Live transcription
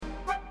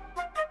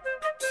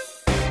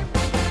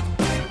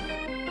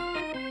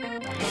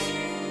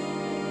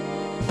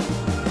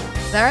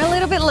They're a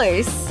little bit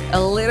loose, a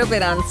little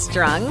bit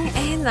unstrung,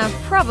 and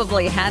they've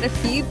probably had a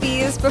few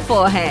beers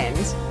beforehand.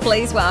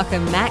 Please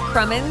welcome Matt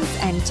Crummins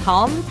and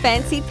Tom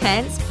Fancy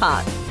Pants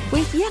Putt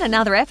with yet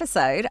another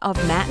episode of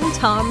Matt and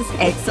Tom's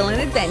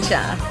Excellent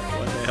Adventure.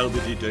 What the hell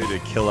did you do to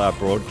kill our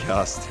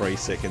broadcast 3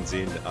 seconds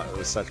in? It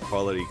was such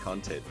quality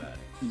content, Matt.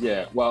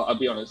 Yeah, well, I'll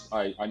be honest,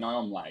 I know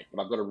I'm late,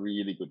 but I've got a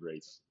really good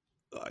reason.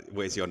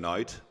 Where's your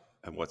note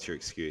and what's your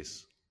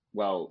excuse?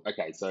 Well,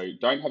 okay, so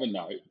don't have a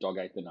note, dog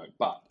ate the note,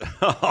 but...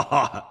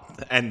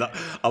 and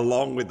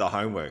along with the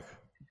homework.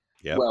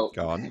 Yeah, well,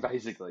 go on.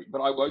 Basically. But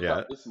I woke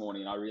up this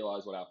morning and I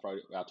realised what our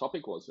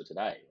topic was for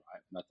today,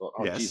 right? And I thought,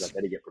 geez, I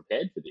better get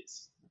prepared for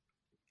this.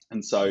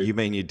 And so... You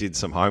mean you did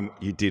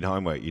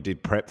homework, you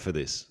did prep for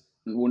this?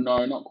 Well,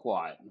 no, not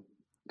quite.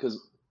 Because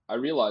I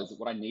realised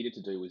that what I needed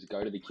to do was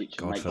go to the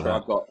kitchen, make sure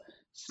I've got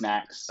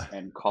snacks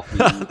and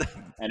coffee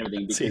and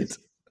everything, because...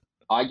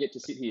 I get to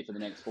sit here for the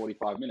next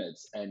 45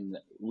 minutes and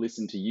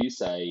listen to you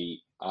say,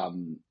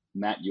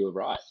 Matt, you were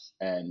right.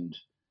 And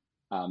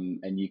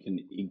you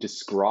can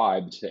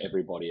describe to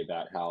everybody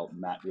about how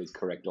Matt was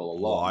correct all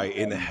along. Why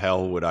in the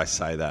hell would I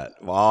say that?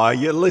 Why,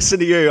 listen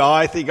to you.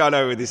 I think I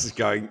know where this is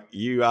going.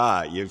 You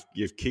are.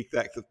 You've kicked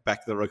back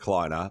the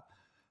recliner.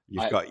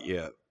 You've got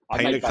your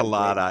pina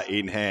colada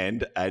in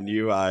hand, and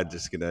you are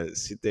just going to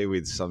sit there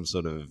with some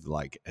sort of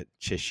like a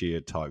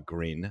Cheshire type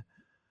grin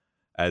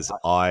as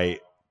I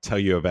tell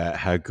you about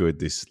how good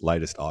this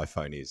latest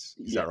iPhone is.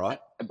 Is that right?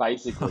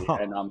 Basically.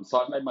 And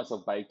so I've made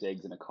myself baked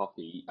eggs and a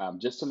coffee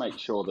just to make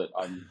sure that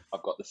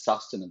I've got the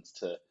sustenance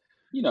to,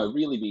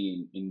 really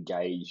be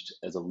engaged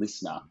as a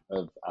listener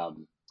of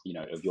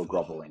your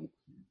groveling.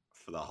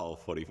 For the whole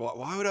 45.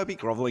 Why would I be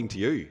groveling to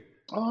you?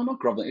 Oh, I'm not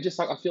groveling. It's just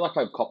like I feel like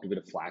I've copped a bit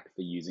of flack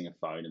for using a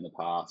phone in the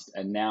past,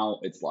 and now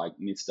it's like,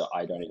 Mister,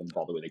 I don't even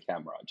bother with a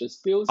camera. It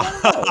just feels like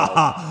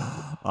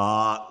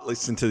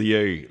listen to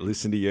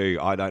you.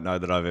 I don't know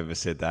that I've ever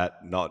said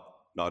that. Not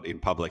in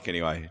public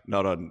anyway.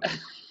 Not in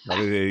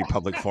any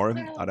public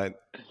forum. I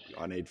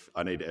need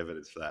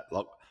evidence for that.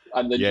 Look,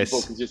 and the new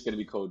book is just going to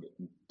be called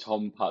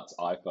Tom Putt's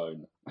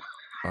iPhone.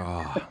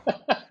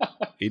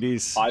 It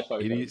is.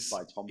 iPhone it is.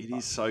 By Tom It Putt.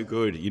 is so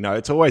good.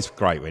 It's always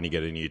great when you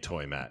get a new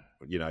toy, Matt.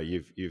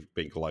 You've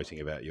been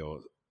gloating about your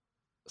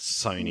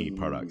Sony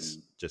products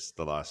just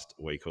the last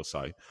week or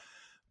so,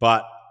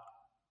 but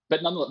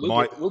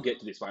nonetheless, we'll get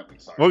to this, won't we?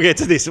 Sorry. We'll get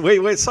to this.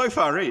 We're so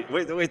far in.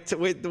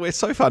 We're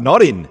so far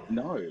not in.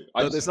 No,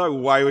 there's no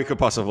way we could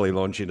possibly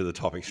launch into the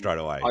topic straight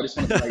away. I just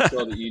wanted to make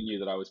sure that you knew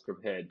that I was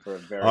prepared for a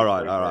very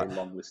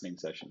long listening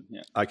session.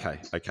 Yeah. Okay.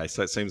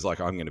 So it seems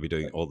like I'm going to be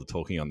doing all the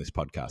talking on this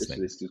podcast.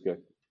 This is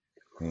good.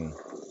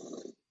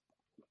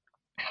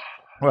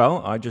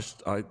 Well,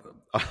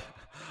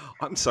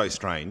 I'm so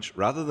strange.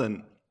 Rather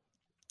than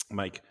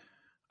make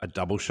a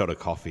double shot of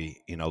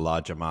coffee in a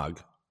larger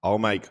mug, I'll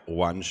make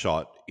one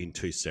shot in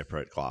two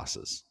separate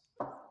glasses.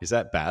 Is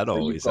that bad,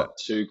 or you've got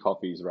two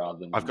coffees rather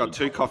than? I've got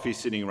two coffees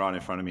sitting right in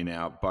front of me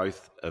now,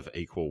 both of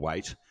equal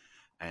weight,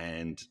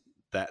 and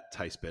that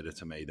tastes better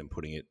to me than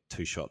putting it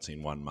two shots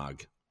in one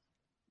mug.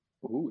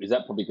 Ooh, is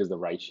that probably because the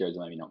ratios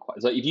are maybe not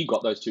quite? So if you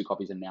got those two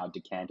coffees and now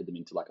decanted them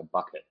into like a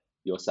bucket,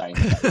 you're saying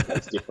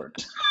that's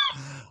different.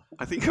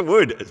 I think it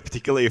would,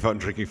 particularly if I'm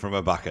drinking from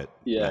a bucket.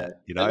 Yeah.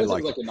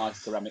 Like a nice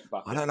ceramic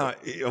bucket. I don't know.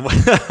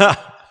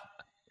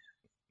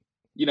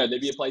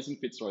 There'd be a place in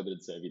Fitzroy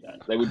that'd serve you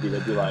that. They'd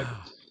be like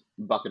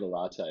bucket of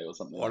latte or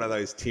something. One of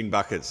those tin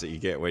buckets that you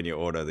get when you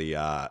order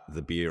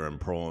the beer and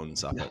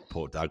prawns up at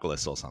Port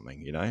Douglas or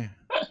something,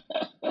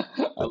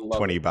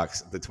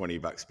 The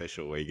 $20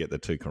 special where you get the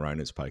two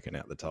Coronas poking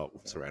out the top,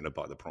 surrounded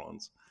by the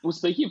prawns. Well,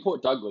 speaking of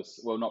Port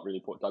Douglas, well, not really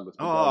Port Douglas.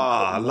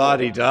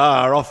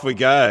 La-di-da, off we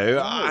go.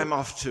 No. I'm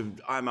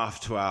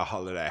off to our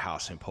holiday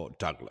house in Port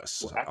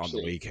Douglas on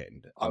the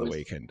weekend. I was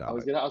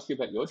going to ask you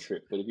about your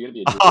trip, but if you're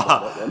going to be a trip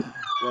about that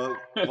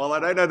one. Well, I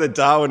don't know that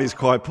Darwin is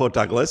quite Port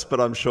Douglas, but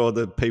I'm sure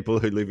the people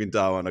who live in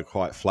Darwin are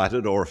quite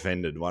flattered or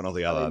offended, one or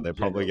the other. They're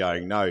probably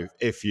going, no,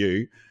 F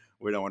you.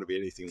 We don't want to be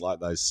anything like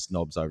those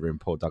snobs over in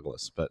Port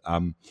Douglas. But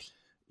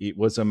it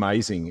was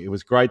amazing. It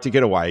was great to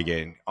get away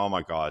again. Oh,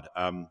 my God.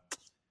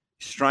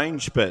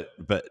 Strange, but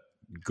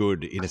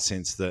good in a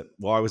sense that,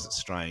 why was it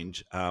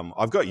strange?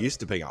 I've got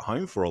used to being at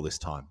home for all this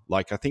time.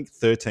 Like, I think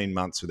 13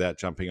 months without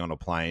jumping on a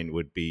plane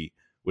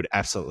would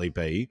absolutely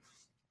be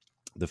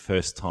the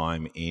first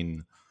time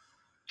in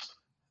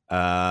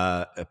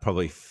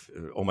probably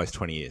almost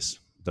 20 years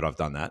that I've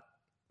done that.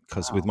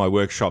 Because with my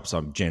workshops,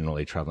 I'm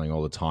generally traveling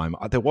all the time.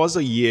 There was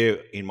a year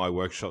in my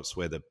workshops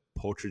where the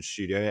portrait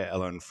studio,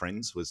 Ella and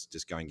Friends, was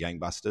just going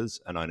gangbusters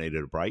and I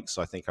needed a break.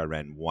 So I think I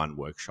ran one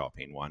workshop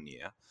in 1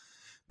 year.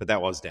 But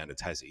that was down to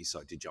Tassie,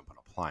 so I did jump on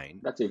a plane.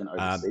 That's even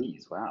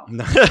overseas, wow.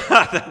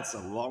 That's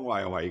a long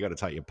way away. You got to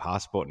take your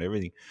passport and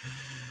everything.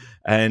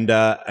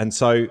 And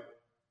so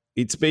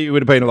it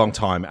would have been a long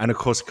time. And, of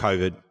course,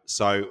 COVID.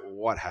 So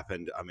what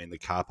happened? I mean, the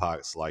car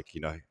park's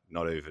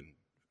not even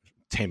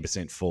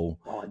 10% full.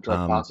 Oh, I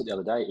drove past it the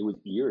other day. It was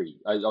eerie.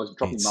 I was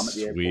dropping mum at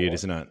the airport. It's weird,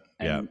 isn't it?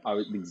 And I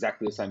was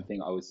exactly the same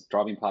thing. I was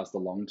driving past the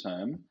long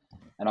term,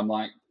 and I'm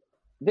like,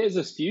 There's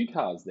a few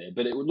cars there,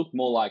 but it would look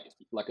more like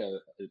an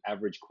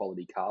average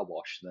quality car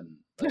wash than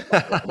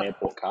like an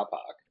airport car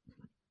park.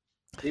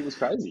 It was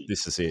crazy.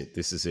 This is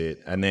it.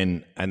 And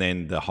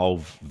then the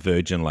whole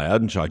Virgin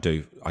Lounge. I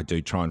do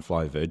try and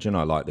fly Virgin.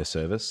 I like their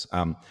service.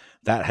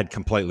 That had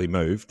completely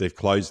moved. They've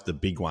closed the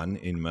big one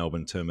in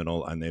Melbourne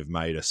Terminal and they've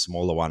made a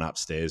smaller one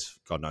upstairs.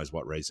 God knows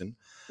what reason.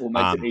 Well, it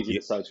makes it easy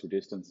to social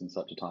distance in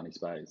such a tiny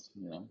space,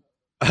 you know.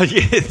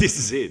 Yeah, this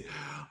is it.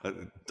 I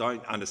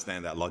don't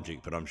understand that logic,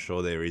 but I'm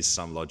sure there is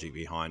some logic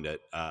behind it.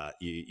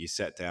 You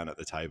sat down at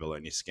the table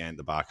and you scanned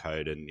the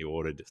barcode and you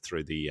ordered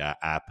through the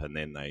app, and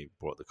then they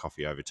brought the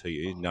coffee over to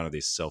you. None of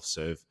this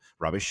self-serve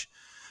rubbish.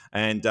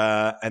 And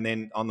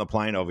then on the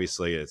plane,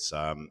 obviously, it's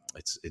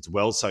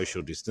well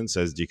social distance,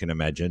 as you can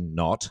imagine.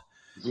 Not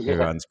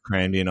everyone's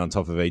crammed in on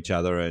top of each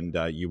other, and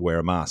you wear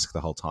a mask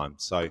the whole time.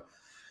 So.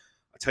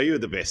 Tell you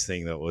the best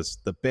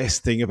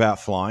thing about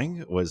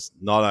flying was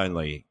not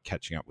only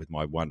catching up with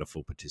my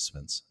wonderful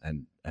participants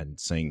and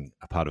seeing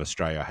a part of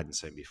Australia I hadn't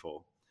seen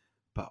before,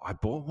 but I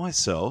bought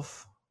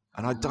myself,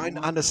 and I don't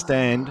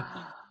understand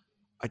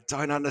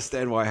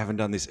why I haven't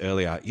done this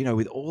earlier. You know,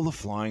 with all the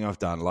flying I've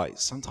done, like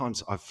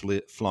sometimes I've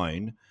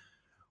flown.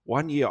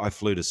 One year I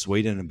flew to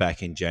Sweden and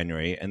back in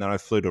January, and then I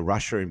flew to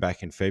Russia and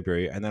back in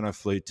February, and then I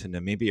flew to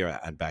Namibia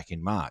and back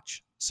in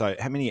March. So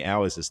how many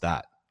hours is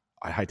that?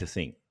 I hate to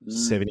think,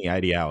 70,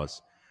 80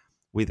 hours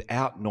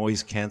without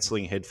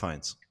noise-cancelling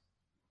headphones.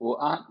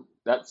 Well,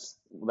 that's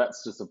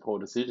just a poor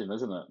decision,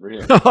 isn't it,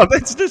 really? Oh,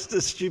 that's just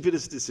the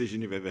stupidest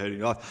decision you've ever heard in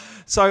your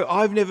life. So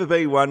I've never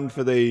been one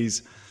for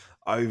these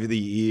over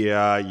the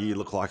ear, you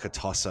look like a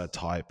tosser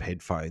type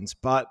headphones,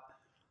 but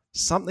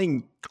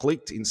something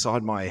clicked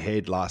inside my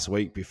head last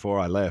week before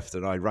I left,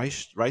 and I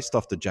raced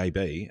off to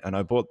JB and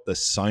I bought the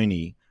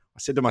Sony. I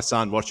said to my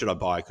son, what should I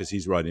buy? Because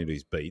he's right into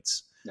his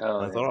Beats.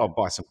 I thought I'll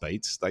buy some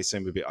Beats. They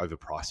seem a bit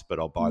overpriced, but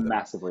I'll buy them.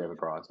 Massively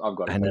overpriced. I've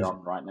got it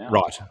on right now.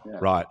 Right.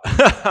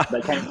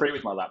 They came free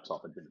with my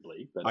laptop,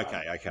 admittedly. But,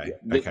 okay.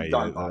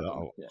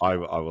 I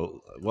will.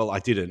 Well, I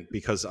didn't,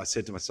 because I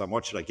said to my son,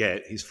 what should I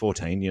get? He's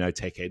 14,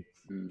 tech head.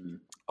 Mm-hmm.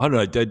 I don't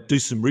know, Dad, do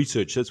some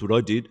research. That's what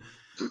I did.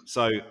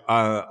 So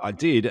I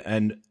did,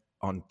 and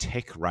on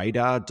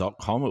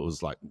techradar.com, it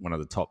was like one of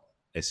the top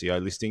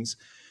SEO listings.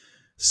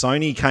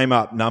 Sony came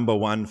up number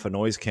 1 for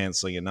noise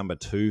cancelling and number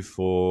 2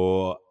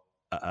 for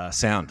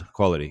sound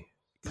quality,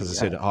 because I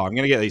said, I'm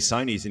going to get these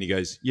Sonys, and he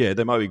goes, yeah,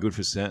 they might be good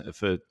for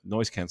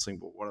noise cancelling,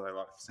 but what are they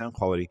like for sound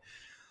quality?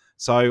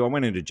 So I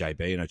went into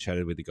JB and I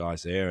chatted with the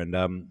guys there, and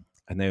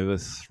they were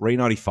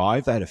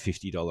 $395. They had a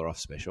 $50 off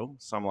special.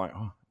 So I'm like,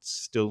 it's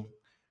still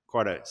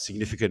quite a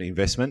significant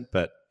investment,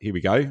 but here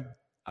we go.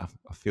 I'm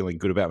feeling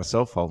good about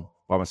myself. I'll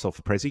buy myself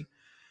a Prezi,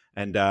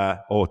 and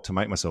or to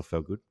make myself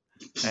feel good,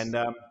 and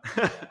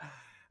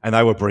and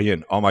they were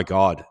brilliant. Oh my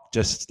God,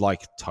 just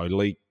like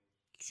totally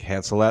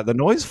cancel out the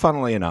noise,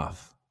 funnily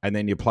enough. And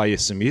then you play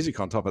some music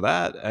on top of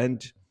that,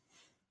 and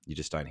you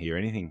just don't hear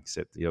anything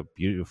except your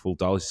beautiful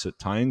dulcet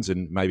tones,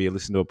 and maybe you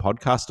listen to a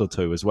podcast or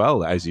two as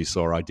well, as you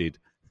saw I did.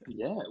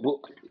 Yeah.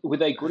 Well, were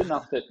they good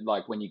enough that,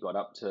 like, when you got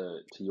up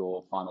to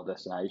your final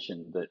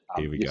destination, that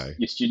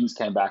your students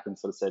came back and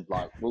sort of said,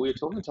 like, well, we were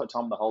talking to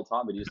Tom the whole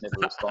time, but he just never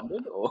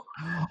responded? Or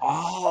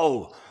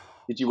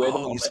did you wear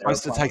them? You're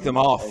supposed to take them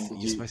off.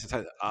 You're supposed to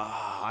take.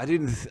 I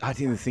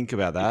didn't think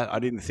about that. I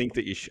didn't think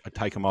that you should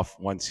take them off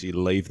once you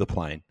leave the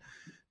plane.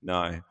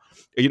 No,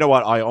 you know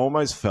what? I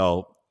almost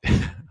felt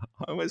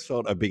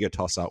a bigger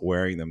toss up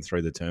wearing them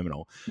through the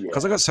terminal,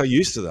 because I got so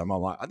used to them.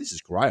 I'm like, this is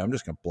great. I'm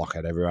just going to block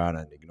out everyone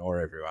and ignore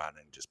everyone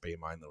and just be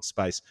in my own little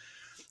space.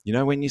 You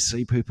know, when you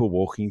see people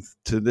walking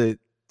to the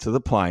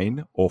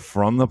plane or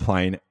from the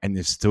plane, and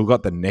they've still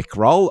got the neck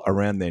roll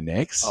around their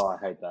necks. Oh, I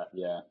hate that.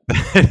 Yeah,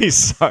 that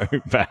is so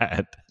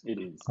bad. It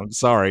is. I'm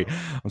sorry.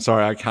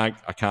 I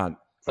can't.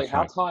 It's like,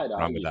 how tired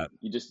are you?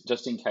 You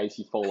just in case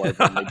you fall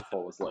over and need to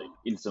fall asleep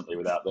instantly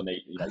without the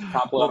need. You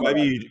can't pull up.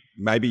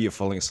 Maybe you're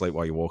falling asleep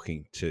while you're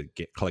walking to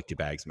collect your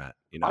bags, Matt.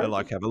 Have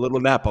a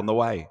little nap on the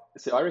way.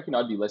 So I reckon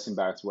I'd be less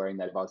embarrassed wearing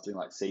that if I was doing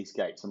like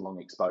seascapes and long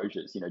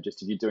exposures.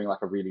 Just if you're doing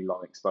like a really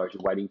long exposure,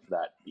 waiting for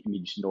that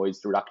image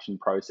noise reduction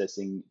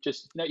processing.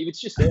 If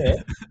it's just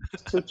there,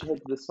 just tilt your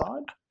head to the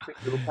side,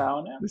 quick little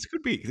power nap. This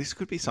could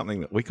be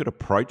something that we could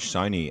approach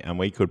Sony, and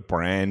we could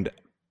brand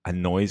a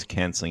noise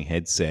cancelling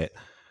headset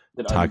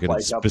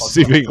targeted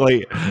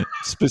specifically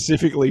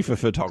for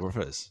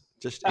photographers.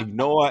 Just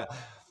ignore.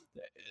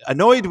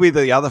 Annoyed with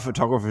the other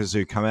photographers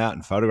who come out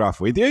and photograph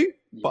with you,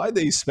 buy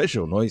these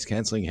special noise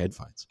cancelling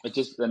headphones. It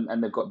just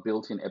and they've got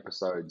built-in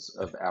episodes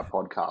of our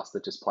podcast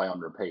that just play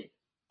on repeat.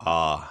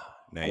 Now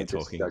you're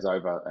talking. It goes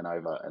over and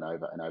over and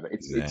over and over.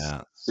 It's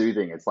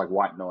soothing. It's like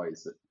white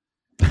noise.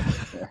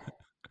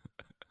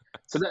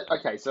 So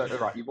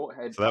right, you bought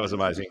headphones. So that was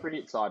amazing. It was pretty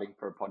exciting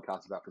for a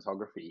podcast about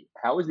photography.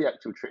 How was the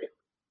actual trip?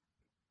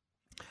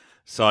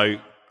 So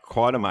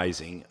quite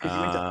amazing. Because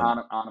you went to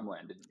Arnhem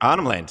Land, didn't you?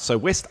 Arnhem Land. So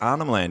West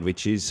Arnhem Land,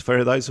 which is,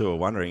 for those who are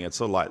wondering, it's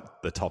sort of like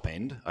the top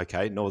end,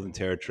 okay? Northern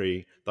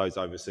Territory. Those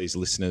overseas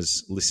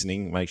listeners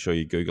listening, make sure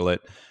you Google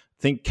it.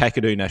 Think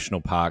Kakadu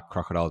National Park,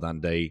 Crocodile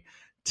Dundee,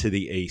 to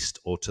the east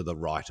or to the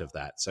right of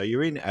that. So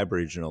you're in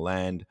Aboriginal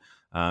land.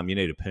 You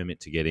need a permit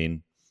to get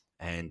in.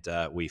 And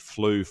we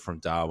flew from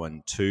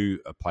Darwin to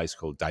a place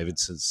called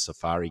Davidson's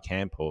Safari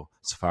Camp, or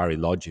Safari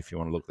Lodge, if you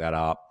want to look that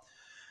up.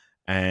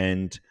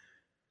 And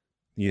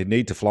you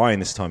need to fly in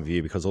this time of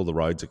year because all the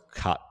roads are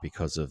cut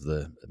because of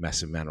the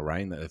massive amount of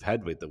rain that they've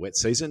had with the wet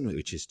season,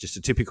 which is just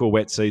a typical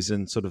wet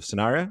season sort of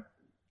scenario.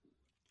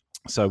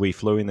 So we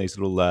flew in these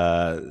little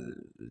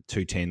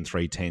 210,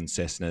 310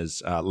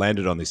 Cessnas,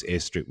 landed on this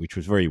airstrip, which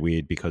was very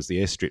weird because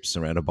the airstrip's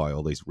surrounded by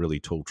all these really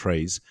tall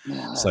trees.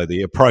 Yeah. So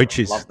the approach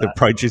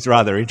is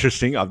rather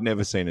interesting. I've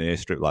never seen an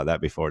airstrip like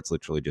that before. It's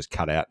literally just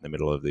cut out in the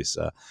middle of this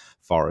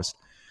forest.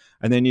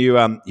 And then you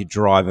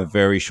drive a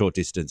very short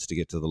distance to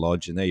get to the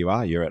lodge, and there you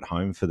are. You're at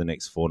home for the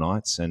next 4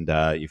 nights, and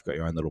you've got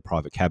your own little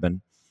private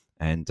cabin.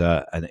 And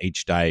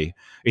each day,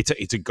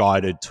 it's a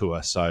guided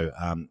tour. So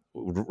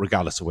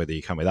regardless of whether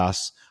you come with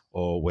us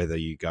or whether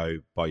you go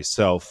by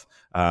yourself,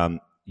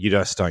 you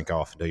just don't go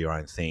off and do your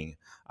own thing.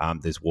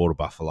 There's water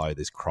buffalo,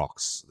 there's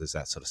crocs, there's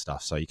that sort of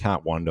stuff. So you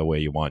can't wander where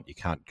you want. You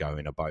can't go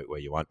in a boat where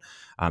you want.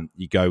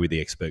 You go with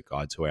the expert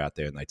guides who are out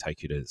there, and they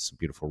take you to some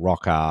beautiful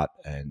rock art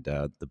and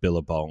the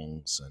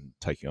billabongs, and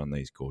take you on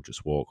these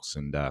gorgeous walks.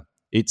 And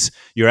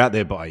you're out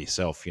there by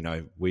yourself. You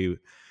know, we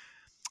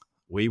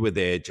were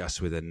there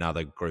just with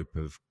another group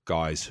of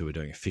guys who were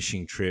doing a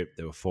fishing trip.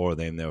 There were 4 of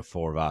them, there were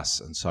 4 of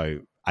us. And so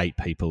 8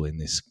 people in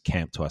this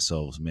camp to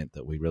ourselves meant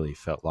that we really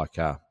felt like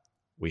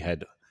we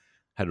had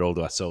it all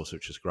to ourselves,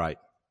 which was great.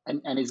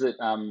 And is it,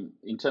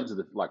 in terms of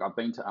I've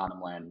been to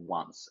Arnhem Land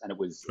once, and it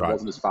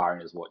wasn't as far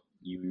in as what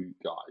you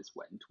guys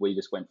went. We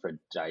just went for a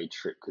day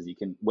trip because you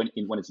can, when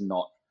it's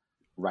not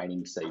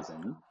raining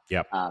season,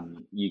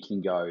 you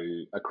can go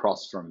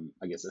across from,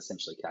 I guess,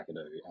 essentially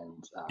Kakadu,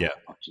 and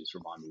I'll just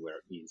remind me where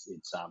it is.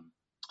 It's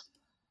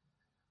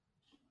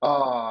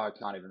I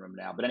can't even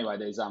remember now. But anyway,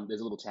 there's a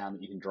little town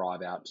that you can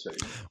drive out to.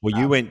 Well,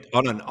 you went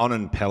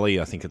on Pelly,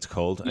 I think it's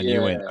called, and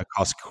you went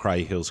across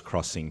Cray Hills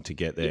Crossing to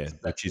get there,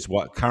 which is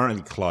what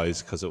currently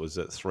closed because it was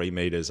at 3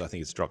 meters. I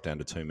think it's dropped down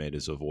to 2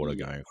 meters of water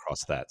going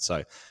across that.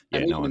 So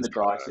and even in the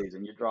dry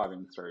season, you're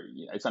driving through.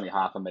 It's only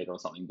half a meter or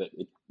something, but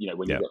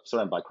when you're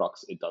surrounded by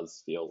crocs, it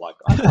does feel like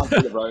I can't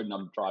see the road and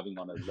I'm driving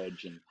on a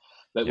ledge.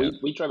 But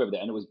we drove over there,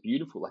 and it was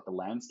beautiful. Like, the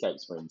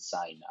landscapes were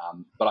insane.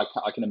 But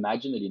I can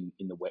imagine it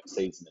in the wet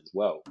season as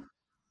well.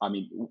 I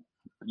mean,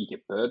 you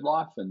get bird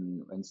life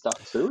and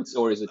stuff too. It's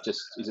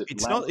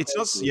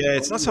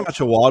not so much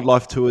a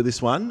wildlife tour,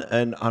 this one,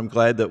 and I'm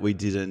glad that we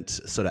didn't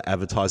sort of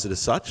advertise it as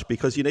such,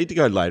 because you need to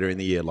go later in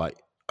the year. Like,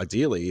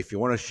 ideally, if you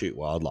want to shoot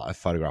wildlife,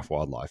 photograph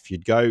wildlife,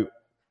 you'd go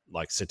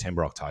like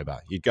September, October.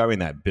 You'd go in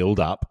that build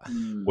up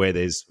where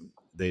there's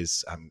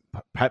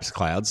perhaps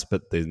clouds,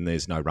 but then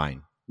there's no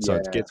rain. So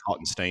it gets hot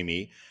and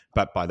steamy,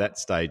 but by that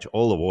stage,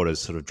 all the water's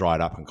sort of dried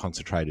up and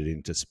concentrated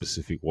into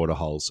specific water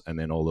holes, and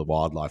then all the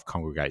wildlife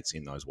congregates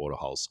in those water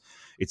holes.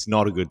 It's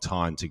not a good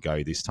time to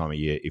go this time of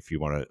year if you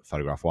want to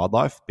photograph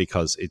wildlife,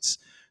 because it's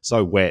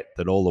so wet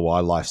that all the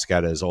wildlife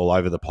scatters all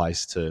over the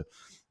place to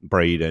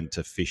breed and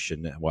to fish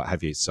and what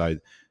have you. So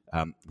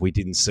we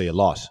didn't see a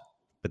lot,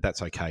 but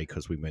that's okay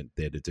because we went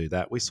there to do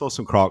that. We saw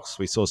some crocs,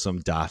 we saw some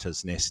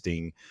darters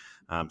nesting,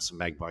 some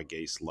magpie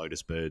geese,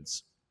 lotus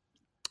birds,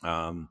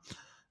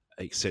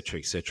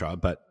 etc.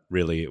 But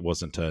really, it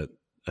wasn't a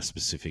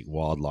specific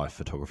wildlife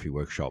photography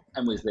workshop.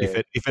 And was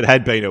there? If it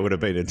had been, it would have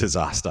been a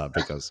disaster,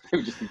 because it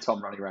would just be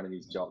Tom running around in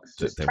his jocks.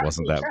 There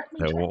wasn't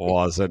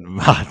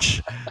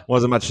much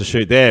to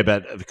shoot there.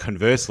 But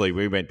conversely,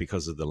 we went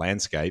because of the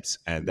landscapes,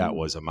 and that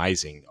was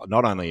amazing.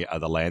 Not only are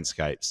the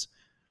landscapes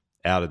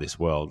out of this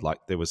world, like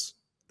there was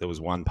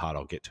one part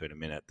I'll get to in a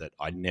minute that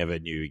I never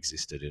knew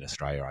existed in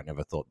Australia. I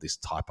never thought this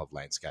type of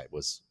landscape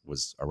was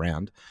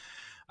around.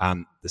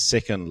 The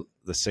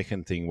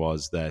second thing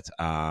was that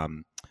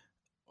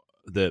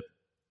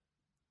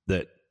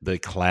the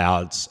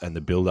clouds and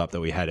the build up that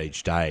we had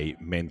each day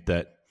meant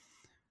that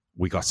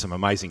we got some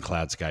amazing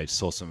cloudscapes,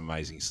 saw some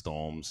amazing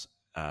storms.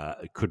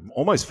 Could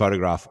almost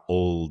photograph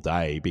all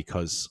day,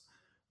 because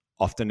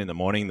often in the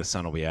morning the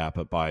sun will be out,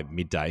 but by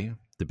midday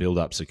the build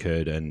up's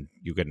occurred and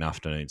you'll get an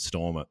afternoon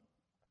storm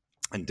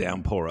and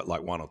downpour at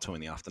like 1 or 2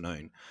 in the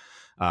afternoon.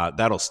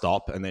 That'll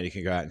stop, and then you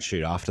can go out and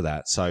shoot after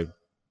that. So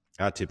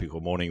our typical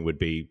morning would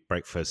be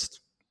breakfast,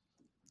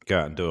 go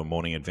out and do a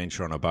morning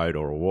adventure on a boat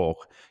or a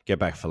walk, get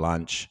back for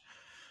lunch,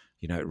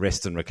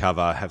 rest and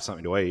recover, have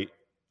something to eat.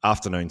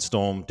 Afternoon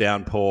storm,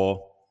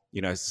 downpour,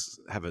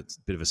 have a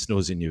bit of a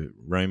snooze in your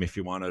room if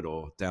you wanted,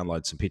 or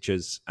download some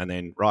pictures, and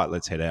then, right,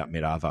 let's head out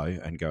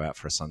mid-arvo and go out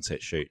for a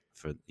sunset shoot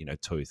for,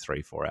 2,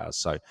 3, 4 hours.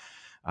 So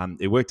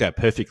it worked out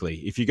perfectly.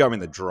 If you go in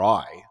the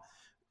dry,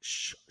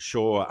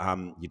 sure,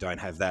 you don't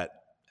have that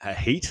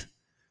heat,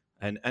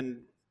 and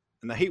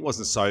the heat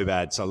wasn't so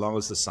bad so long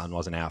as the sun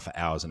wasn't out for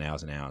hours and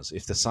hours and hours.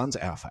 If the sun's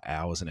out for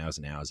hours and hours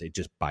and hours, it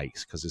just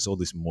bakes, because there's all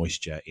this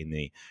moisture in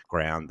the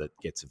ground that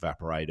gets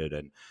evaporated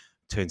and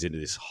turns into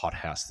this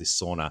hothouse, this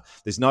sauna.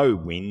 There's no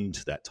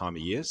wind that time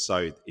of year,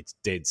 so it's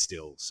dead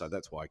still. So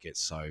that's why it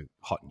gets so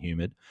hot and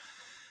humid.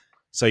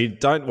 So you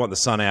don't want the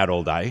sun out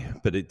all day,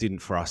 but it didn't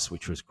for us,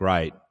 which was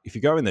great. If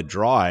you go in the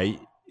dry,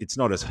 it's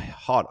not as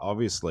hot,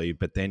 obviously,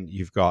 but then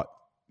you've got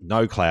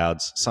no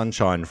clouds,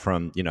 sunshine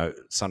from,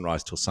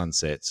 sunrise till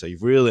sunset. So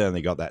you've really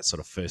only got that sort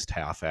of first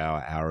half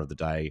hour of the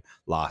day,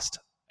 last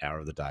hour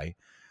of the day.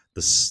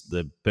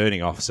 The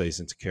burning off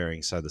season's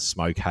occurring, so the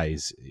smoke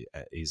haze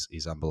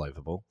is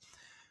unbelievable.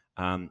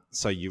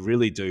 So you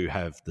really do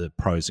have the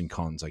pros and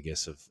cons, I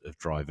guess, of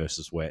dry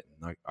versus wet.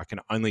 I can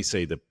only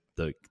see the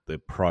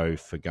pro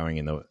for going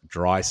in the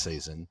dry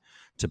season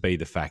to be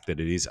the fact that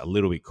it is a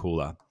little bit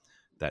cooler.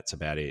 That's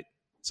about it.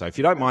 So if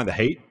you don't mind the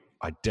heat,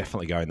 I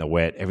definitely go in the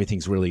wet.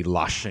 Everything's really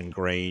lush and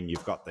green.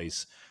 You've got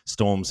these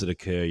storms that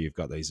occur. You've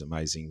got these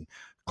amazing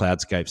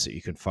cloudscapes that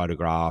you can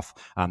photograph.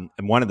 And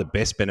one of the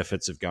best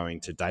benefits of going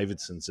to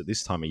Davidson's at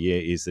this time of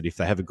year is that if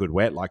they have a good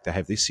wet like they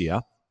have this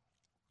year,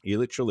 you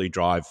literally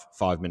drive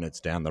 5 minutes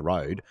down the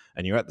road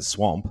and you're at the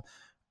swamp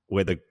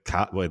where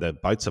the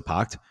boats are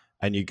parked,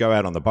 and you go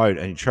out on the boat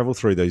and you travel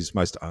through these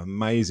most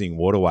amazing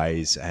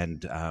waterways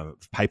and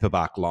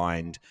paperbark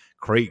lined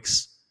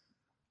creeks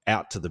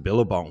out to the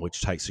Billabong,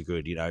 which takes a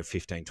good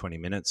 15, 20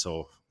 minutes,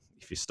 or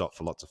if you stop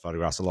for lots of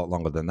photographs, a lot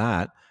longer than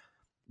that,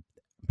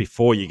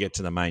 before you get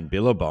to the main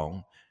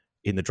Billabong.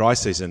 In the dry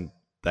season,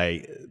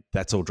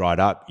 that's all dried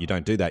up. You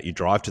don't do that. You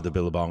drive to the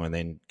Billabong and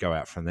then go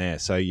out from there.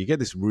 So you get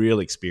this real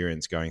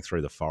experience going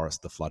through the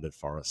forest, the flooded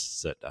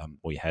forests that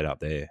we had up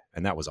there,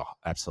 and that was an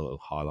absolute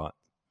highlight.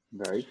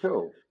 Very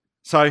cool.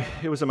 So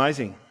it was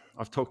amazing.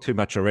 I've talked too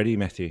much already,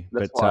 Matthew.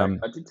 That's why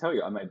I did tell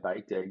you I made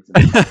baked eggs and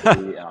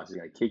I was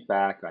going to kick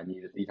back. I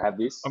knew that you'd have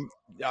this.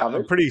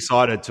 I'm pretty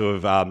excited to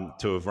have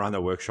run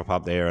the workshop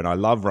up there, and I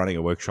love running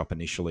a workshop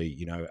initially,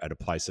 at a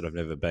place that I've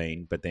never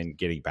been, but then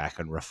getting back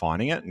and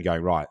refining it and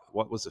going, right,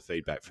 what was the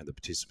feedback from the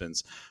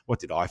participants? What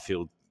did I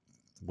feel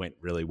went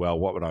really well?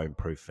 What would I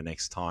improve for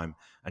next time?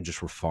 And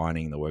just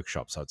refining the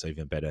workshop so it's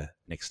even better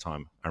next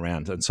time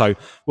around. And so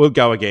we'll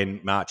go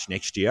again March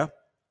next year,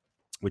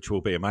 which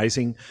will be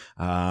amazing,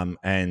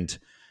 and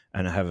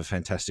have a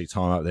fantastic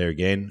time up there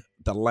again.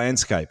 The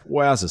landscape,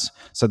 wowzers.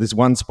 So there's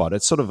one spot.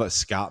 It's sort of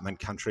escarpment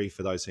country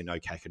for those who know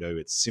Kakadu.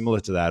 It's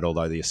similar to that,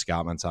 although the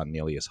escarpments aren't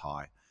nearly as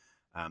high.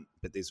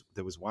 But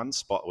there was one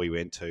spot we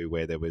went to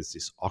where there was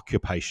this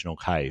occupational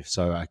cave,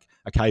 so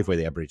a cave where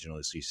the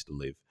Aboriginals used to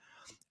live.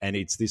 And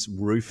it's this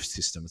roof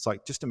system. It's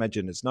like, just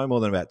imagine it's no more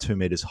than about 2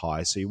 meters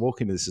high. So you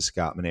walk into this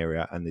escarpment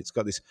area and it's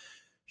got this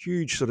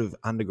huge sort of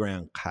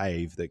underground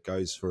cave that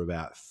goes for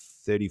about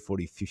 30,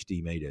 40,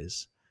 50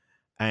 meters.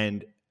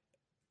 And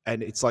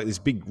it's like this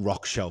big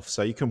rock shelf.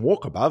 So you can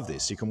walk above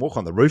this. You can walk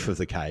on the roof of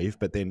the cave,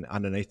 but then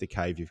underneath the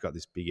cave, you've got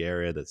this big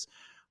area that's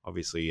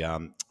obviously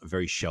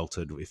very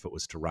sheltered if it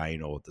was to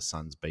rain or the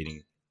sun's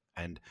beating.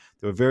 And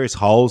there were various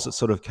holes that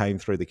sort of came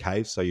through the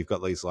cave. So you've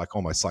got these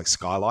almost like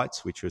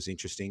skylights, which was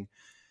interesting.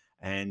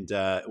 And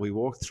we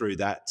walked through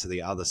that to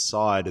the other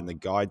side, and the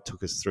guide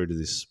took us through to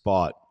this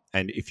spot.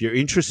 And if you're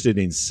interested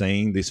in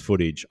seeing this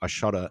footage, I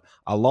shot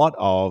a lot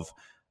of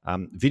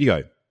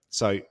video.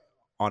 So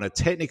on a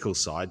technical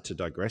side, to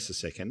digress a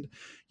second,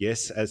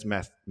 yes, as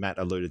Matt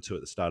alluded to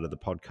at the start of the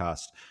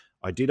podcast,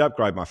 I did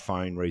upgrade my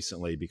phone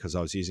recently because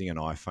I was using an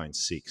iPhone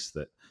 6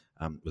 that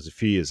was a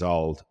few years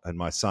old. And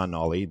my son,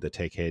 Ollie, the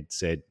tech head,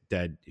 said,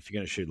 Dad, if you're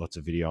going to shoot lots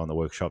of video on the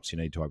workshops, you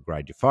need to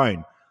upgrade your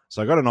phone.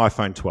 So I got an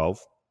iPhone 12,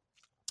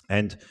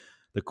 and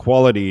the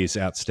quality is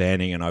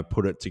outstanding, and I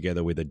put it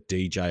together with a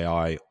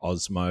DJI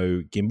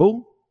Osmo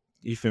gimbal.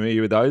 Are you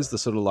familiar with those? The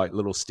sort of like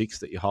little sticks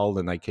that you hold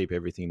and they keep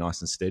everything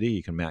nice and steady.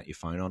 You can mount your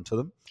phone onto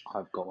them.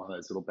 I've got one of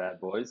those little bad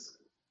boys.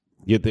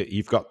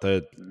 You've got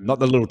not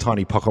the little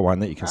tiny pocket one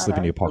that you can slip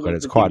in your pocket.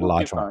 It's quite a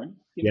large one.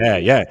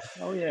 Yeah.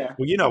 Oh, yeah.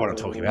 Well, you know what I'm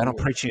talking about. I'm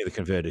preaching to the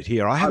converted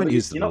here. I haven't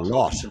used it a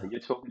lot. You're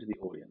talking to the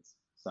audience.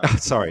 So.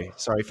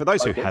 Sorry. For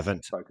those who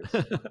haven't,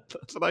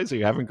 for those who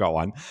haven't got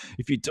one,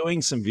 if you're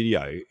doing some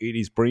video, it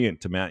is brilliant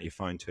to mount your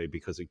phone to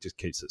because it just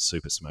keeps it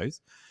super smooth.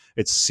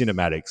 It's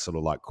cinematic, sort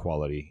of like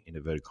quality in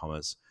inverted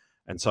commas.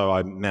 And so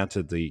I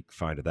mounted the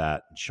phone to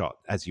that and shot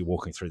as you're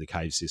walking through the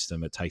cave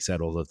system. It takes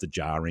out all of the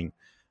jarring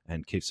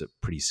and keeps it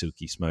pretty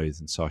silky smooth.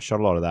 And so I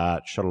shot a lot of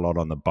that, shot a lot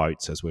on the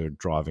boats as we were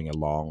driving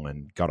along,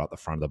 and got up the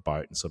front of the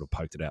boat and sort of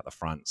poked it out the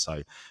front. So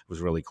it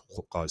was really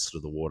close to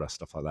the water,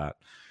 stuff like that.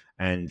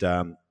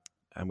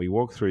 And we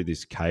walked through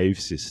this cave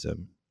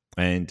system,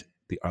 and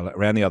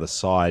around the other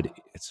side,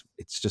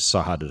 it's just so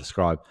hard to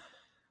describe.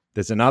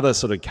 There's another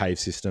sort of cave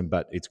system,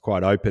 but it's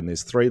quite open.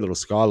 There's 3 little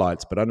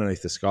skylights, but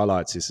underneath the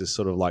skylights is this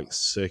sort of like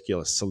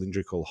circular,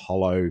 cylindrical,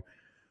 hollow,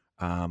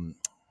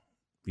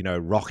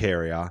 rock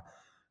area.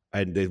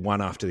 And then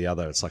one after the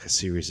other, it's like a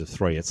series of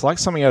 3. It's like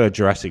something out of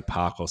Jurassic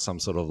Park or some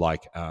sort of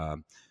like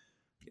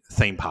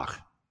theme park.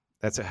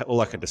 That's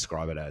all I can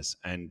describe it as.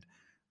 And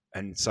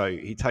so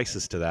he takes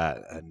us to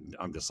that, and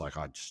I'm just like,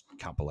 I just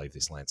can't believe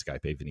this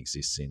landscape even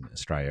exists in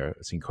Australia.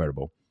 It's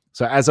incredible.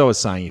 So as I was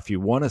saying, if you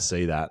want to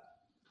see that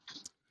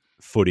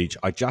footage,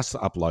 I just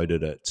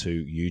uploaded it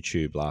to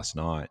YouTube last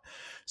night.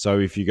 So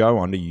if you go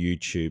onto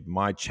YouTube,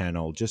 my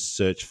channel, just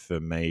search for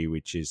me,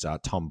 which is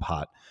Tom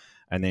Putt,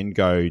 and then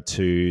go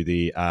to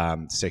the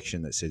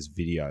section that says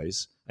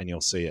videos, and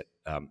you'll see it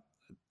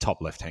top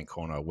left-hand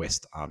corner,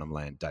 West Arnhem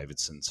Land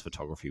Davidson's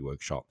photography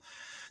workshop.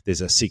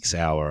 There's a 6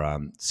 hour,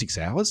 6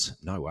 hours?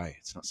 No way,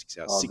 it's not 6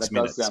 hours. 6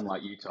 minutes. That does sound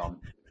like you,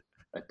 Tom.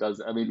 It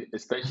does. I mean,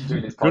 especially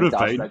doing this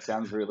podcast, that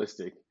sounds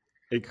realistic.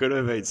 It could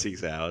have been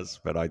 6 hours,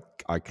 but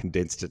I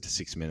condensed it to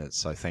 6 minutes.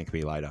 So thank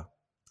me later,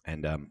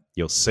 and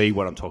you'll see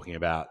what I'm talking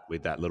about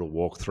with that little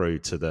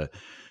walkthrough to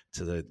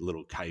the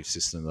little cave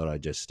system that I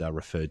just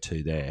referred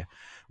to there,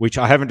 which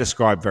I haven't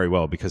described very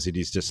well because it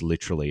is just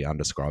literally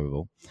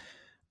undescribable.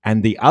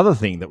 And the other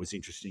thing that was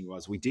interesting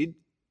was we did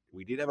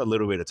have a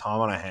little bit of time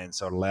on our hands,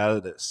 so it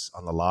allowed us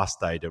on the last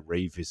day to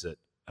revisit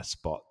a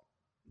spot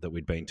that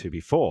we'd been to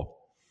before.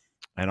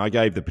 And I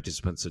gave the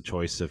participants a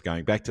choice of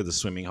going back to the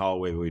swimming hole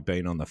where we'd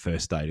been on the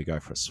first day to go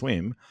for a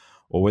swim,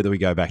 or whether we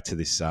go back to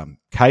this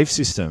cave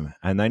system.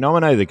 And they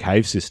nominated the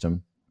cave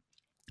system,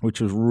 which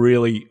was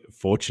really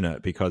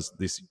fortunate because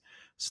this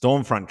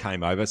storm front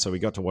came over, so we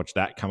got to watch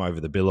that come over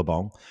the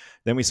Billabong.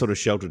 Then we sort of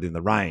sheltered in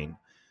the rain.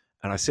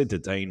 And I said to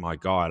Dean, my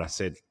guide, I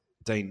said,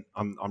 Dean,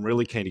 I'm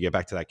really keen to get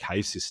back to that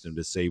cave system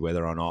to see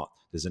whether or not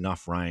there's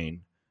enough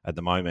rain at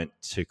the moment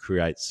to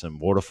create some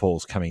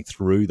waterfalls coming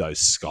through those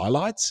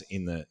skylights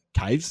in the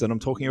caves that I'm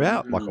talking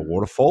about, like a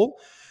waterfall.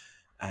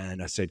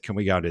 And I said, can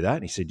we go and do that?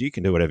 And he said, you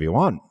can do whatever you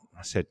want.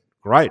 I said,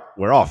 great,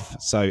 we're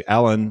off. So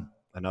Alan,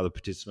 another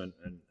participant,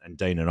 and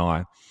Dean and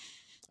I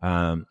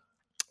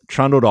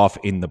trundled off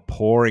in the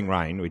pouring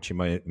rain, which you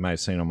may have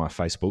seen on my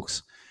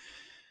Facebooks,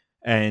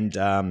 and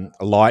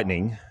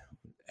lightning,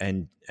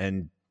 and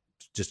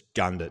just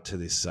gunned it to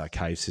this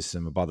cave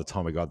system. And by the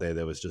time we got there,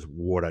 there was just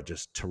water,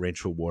 just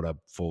torrential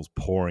waterfalls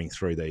pouring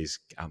through these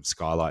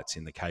skylights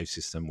in the cave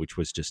system, which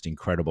was just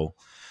incredible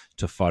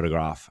to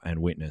photograph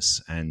and witness.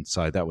 And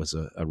so that was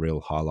a real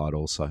highlight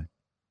also.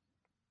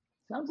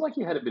 Sounds like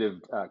you had a bit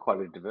of quite a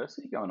bit of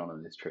diversity going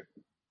on this trip.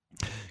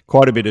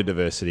 Quite a bit of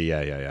diversity,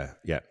 yeah.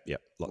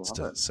 Lots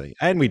to see.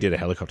 And we did a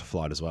helicopter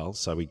flight as well.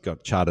 So we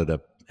got chartered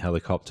a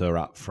helicopter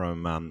up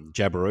from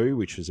Jabiru,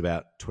 which was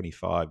about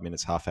 25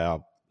 minutes, half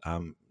hour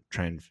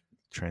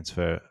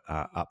transfer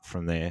up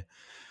from there.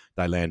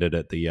 They landed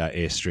at the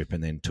airstrip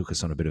and then took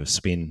us on a bit of a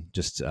spin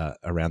just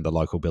around the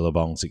local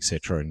billabongs,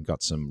 etc., and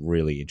got some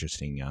really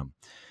interesting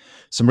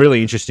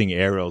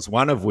aerials.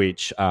 One of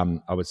which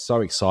I was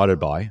so excited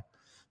by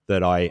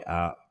that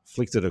I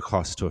flicked it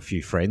across to a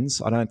few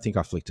friends. I don't think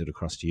I flicked it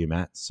across to you,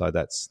 Matt. So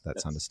that's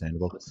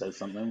understandable. That says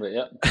something, but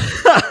yeah.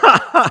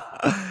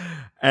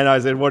 And I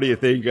said, "What do you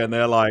think?" And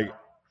they're like,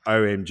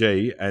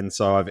 OMG. And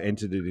so I've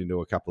entered it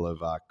into a couple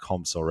of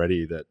comps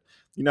already that,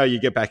 you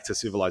get back to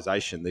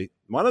civilization.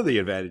 One of the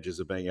advantages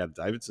of being out of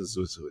Davidson's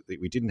was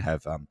that we didn't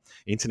have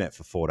internet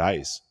for 4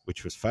 days,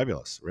 which was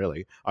fabulous,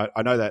 really.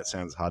 I know that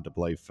sounds hard to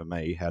believe for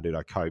me. How did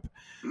I cope?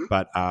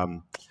 But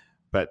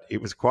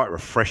it was quite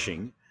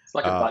refreshing. It's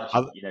like a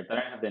budgie, they don't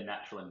have their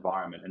natural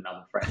environment and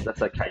other friends.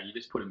 That's okay. You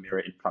just put a mirror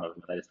in front of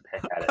them and they just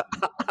peck at it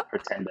and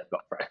pretend they've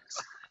got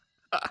friends.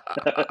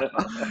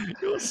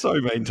 You're so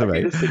mean to me.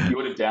 You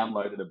would have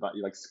downloaded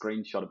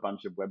screenshot a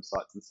bunch of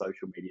websites and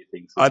social media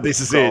things. This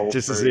is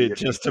it.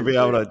 Just to be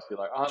able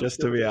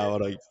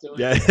to.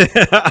 Yeah.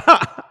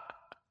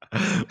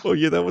 Well,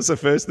 yeah, that was the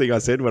first thing I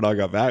said when I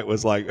got back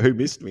was like, who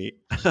missed me?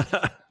 So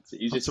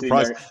you just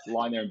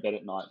lying there in bed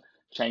at night,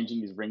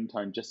 changing his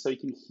ringtone just so you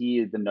can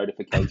hear the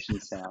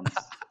notification sounds.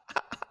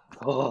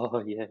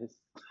 Oh, yes.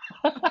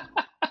 A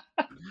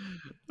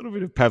little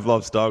bit of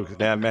Pavlov's dog.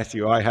 Now,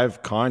 Matthew, I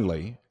have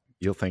kindly,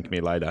 you'll thank me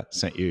later,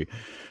 sent you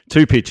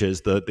 2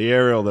 pictures, the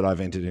aerial that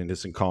I've entered into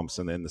some comps,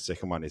 and then the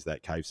second one is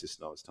that cave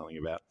system I was telling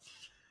you about.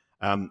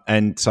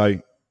 And so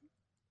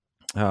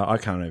I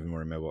can't even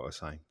remember what I was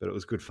saying, but it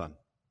was good fun.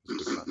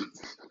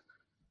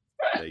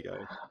 There you go.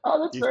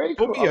 Oh, that's very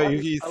cool.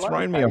 You've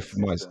thrown me off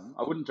my...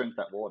 I wouldn't drink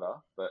that water,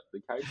 but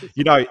the cave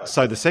system...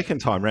 So the second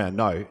time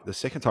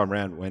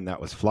round when that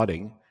was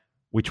flooding,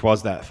 which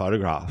was that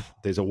photograph,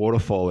 there's a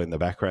waterfall in the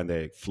background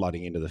there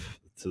flooding into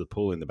the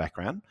pool in the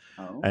background.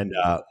 Oh. And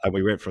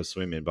we went for a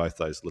swim in both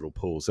those little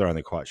pools. They're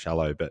only quite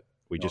shallow, but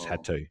we just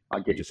had to. I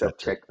get yourself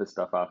check the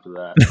stuff after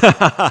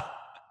that.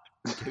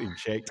 Getting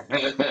checked.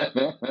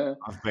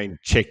 I've been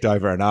checked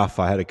over enough.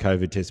 I had a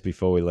COVID test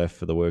before we left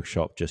for the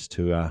workshop just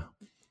to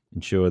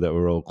ensure that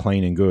we're all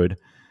clean and good.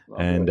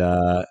 And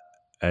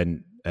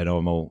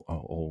I'm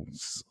all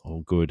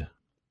good.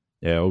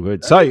 Yeah, all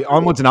good. So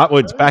onwards and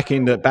upwards, back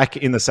in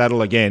the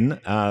saddle again.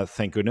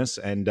 Thank goodness.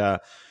 And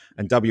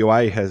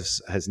WA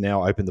has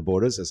now opened the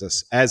borders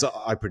as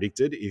I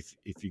predicted.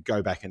 If you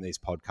go back in these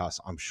podcasts,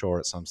 I'm sure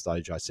at some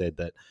stage I said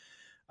that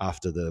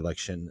after the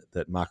election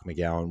that Mark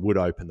McGowan would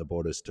open the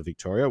borders to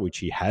Victoria, which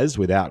he has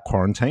without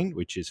quarantine,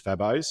 which is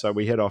fabulous. So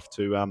we head off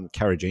to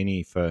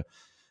Karijini for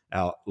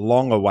our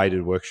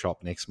long-awaited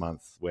workshop next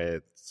month,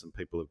 where some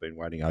people have been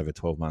waiting over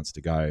 12 months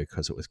to go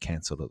because it was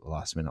cancelled at the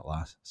last minute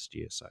last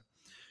year. So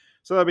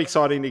that'll be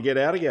exciting to get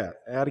out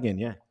again.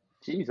 Yeah.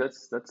 Geez,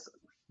 that's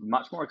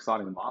much more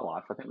exciting than my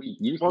life. I think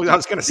I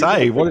was going to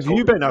say, what have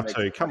you been up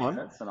to? Come on.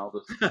 And I'll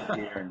just sit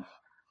here and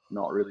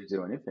not really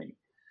do anything.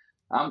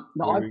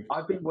 No,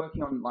 I've been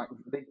working on like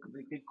they're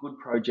good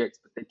projects,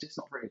 but they're just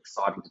not very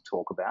exciting to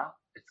talk about.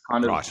 It's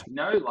kind of Right.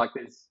 like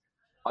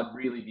I'd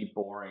really be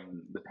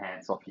boring the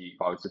pants off you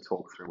if I was to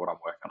talk through what I'm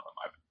working on at the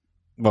moment.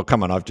 Well,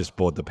 come on, I've just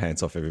bored the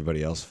pants off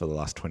everybody else for the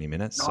last 20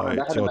 minutes. No, So they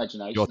it's had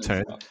imagination your and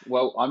turn. stuff.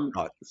 Well,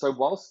 Right. so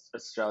whilst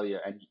Australia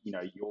and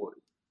you're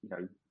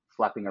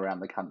flapping around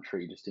the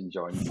country, just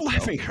enjoying yourself.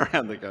 Flapping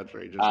around the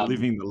country, just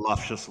living the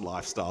luscious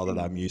lifestyle that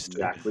I'm used to.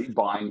 Exactly,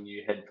 buying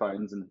new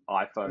headphones and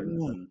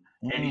iPhones and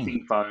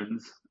anything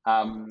phones.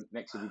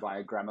 Next you'll be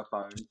buying a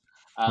gramophone.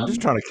 I'm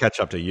just trying to catch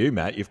up to you,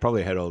 Matt. You've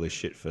probably had all this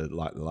shit for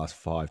like the last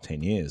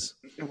 5-10 years.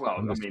 Well,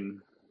 I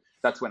mean,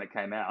 that's when it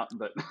came out,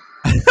 but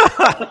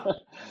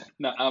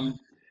no.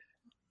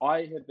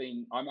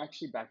 I'm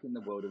actually back in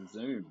the world of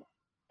Zoom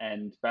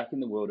and back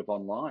in the world of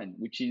online,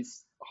 which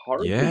is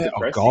horribly depressing.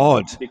 Oh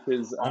God!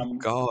 Because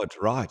God!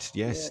 Right?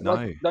 Yes. Yeah, no.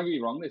 don't get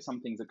me wrong. There's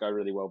some things that go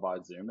really well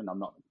via Zoom, and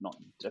I'm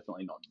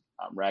definitely not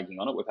ragging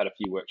on it. We've had a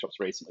few workshops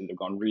recently that have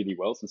gone really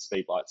well, some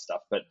Speedlight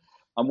stuff. But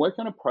I'm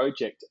working on a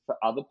project for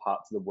other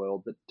parts of the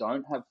world that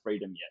don't have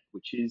freedom yet,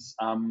 which is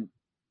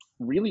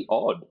really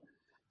odd.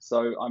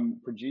 So I'm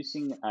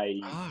producing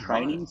a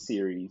training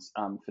series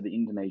for the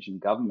Indonesian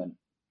government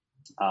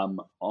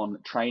on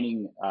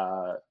training.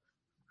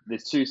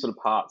 There's two sort of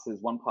parts.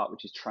 There's one part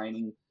which is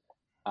training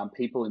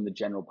people in the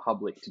general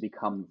public to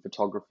become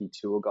photography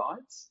tour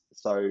guides.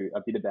 So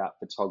a bit about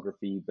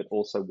photography, but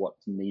also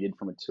what's needed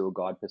from a tour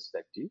guide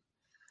perspective.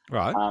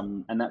 Right.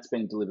 And that's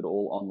being delivered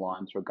all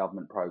online through a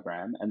government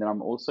program. And then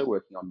I'm also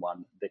working on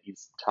one that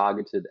is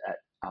targeted at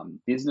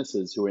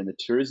businesses who are in the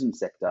tourism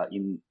sector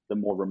in the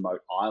more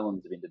remote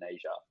islands of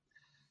Indonesia,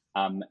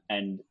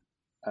 and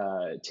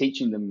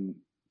teaching them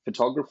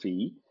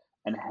photography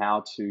and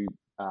how to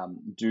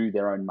do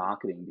their own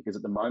marketing, because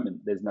at the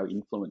moment there's no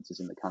influencers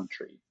in the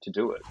country to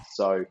do it.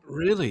 So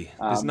really,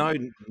 there's no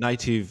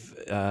native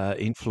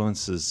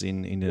influencers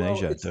in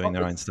Indonesia doing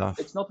their own stuff.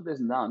 It's not that there's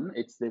none.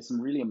 There's some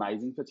really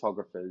amazing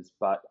photographers,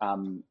 but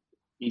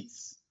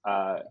it's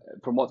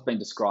from what's been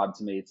described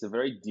to me, it's a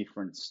very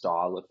different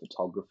style of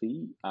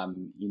photography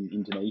in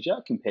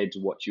Indonesia compared to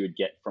what you would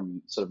get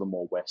from sort of a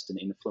more Western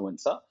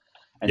influencer.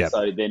 And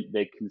so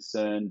they're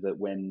concerned that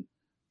when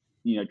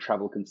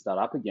travel can start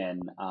up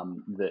again,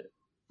 that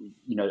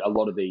a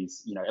lot of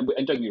these,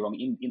 and don't get me wrong,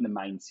 in the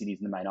main cities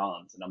and the main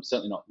islands, and I'm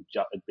certainly not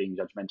being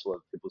judgmental of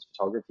people's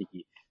photography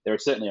here. There are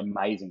certainly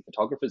amazing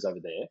photographers over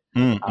there,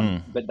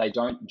 but they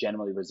don't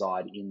generally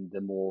reside in the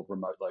more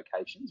remote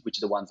locations, which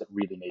are the ones that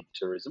really need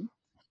tourism.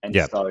 And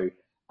so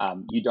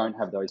you don't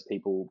have those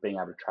people being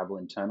able to travel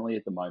internally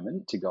at the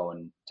moment to go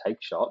and take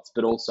shots,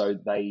 but also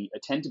they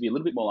tend to be a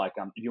little bit more like,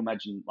 if you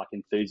imagine like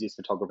enthusiast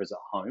photographers at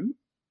home.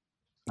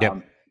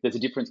 There's a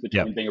difference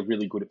between being a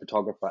really good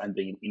photographer and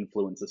being an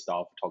influencer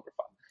style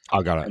photographer.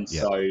 I got it. And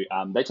so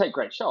they take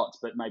great shots,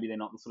 but maybe they're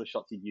not the sort of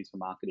shots you'd use for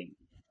marketing.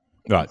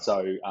 Right.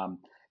 So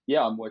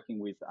I'm working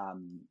with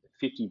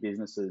 50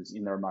 businesses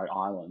in the remote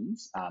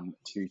islands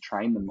to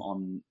train them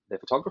on their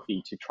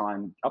photography, to try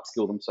and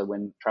upskill them so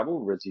when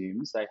travel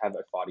resumes, they have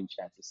a fighting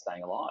chance of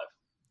staying alive.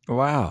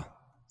 Wow.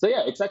 So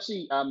it's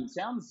actually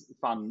sounds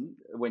fun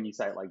when you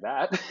say it like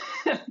that,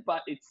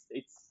 but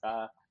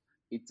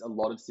it's a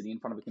lot of sitting in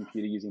front of a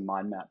computer using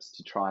mind maps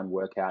to try and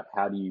work out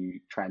how do you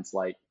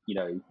translate,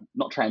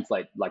 not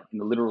translate like in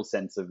the literal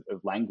sense of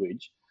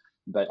language,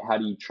 but how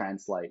do you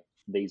translate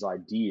these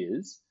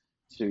ideas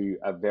to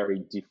a very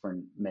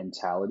different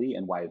mentality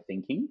and way of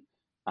thinking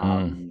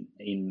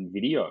in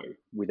video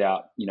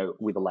without,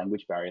 with a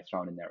language barrier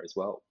thrown in there as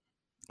well.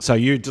 So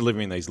you're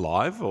delivering these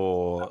live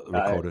or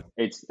recorded?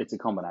 It's a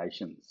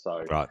combination.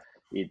 So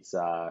it's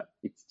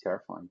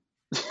terrifying.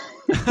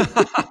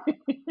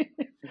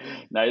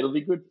 No, it'll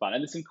be good fun,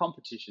 and there's some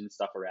competition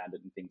stuff around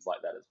it and things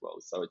like that as well.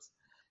 So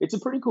it's a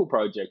pretty cool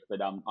project.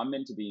 But I'm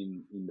meant to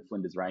be in the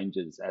Flinders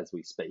Ranges as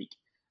we speak,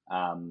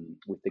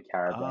 with the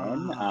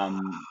caravan,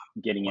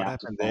 getting what out.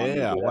 Happened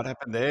there? What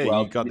happened there?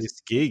 Well, you got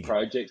this gig.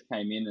 Project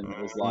came in, and it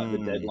was like the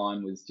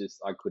deadline was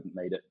just I couldn't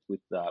meet it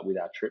with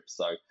our trip.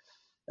 So,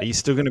 are you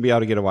still going to be able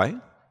to get away?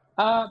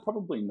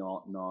 Probably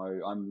not.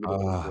 No, I'm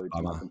literally glued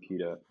to my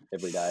computer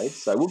every day.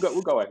 So we'll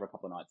go away for a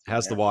couple of nights.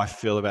 How's the wife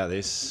feel about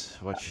this?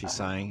 What's she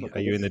saying? Are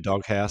you in the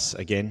doghouse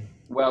again?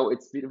 Well,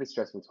 it's a bit of a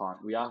stressful time.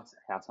 We are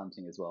house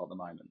hunting as well at the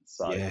moment.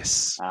 So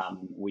yes,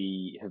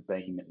 we have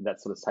been,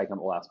 that sort of taken up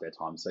all our spare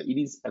time. So it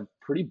is a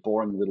pretty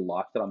boring little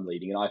life that I'm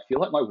leading. And I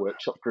feel like my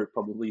workshop group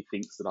probably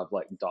thinks that I've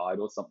like died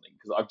or something,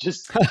 because I've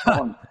just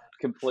gone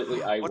completely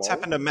AWOL. What's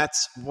happened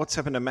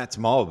to Matt's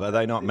mob? Are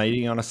they not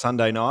meeting on a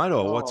Sunday night,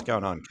 or what's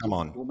going on? Come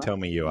on, tell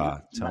me you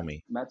are. Tell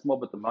me. Matt's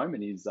mob at the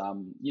moment is,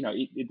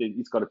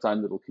 it's got its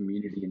own little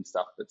community and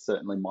stuff, but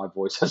certainly my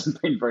voice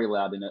hasn't been very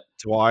loud in it.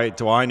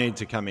 Do I need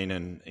to come in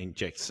and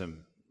inject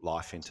some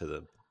life into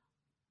the?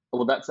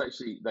 Well, that's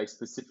actually, they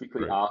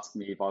specifically asked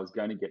me if I was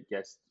going to get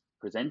guest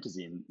presenters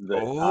in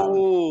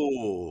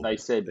that they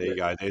said there you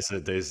go.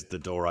 There's the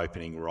door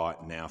opening right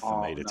now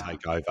for me to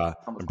take over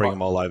and bring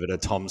them all over to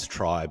Tom's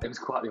tribe. It was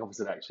quite the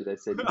opposite, actually. They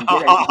said,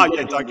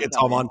 don't get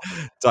Tom on.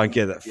 Don't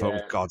get that.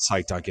 For God's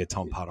sake, don't get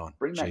Tom Putt on.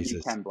 Bring that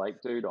new Cam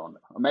Blake dude on.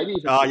 Or maybe.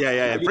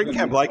 Bring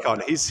Cam Blake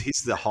on.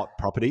 He's the hot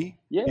property.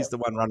 Yeah. He's the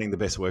one running the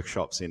best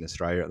workshops in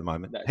Australia at the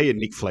moment. He and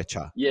Nick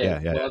Fletcher. Yeah.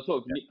 Well, I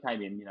thought if Nick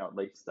came in, at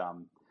least. I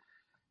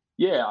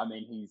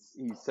mean,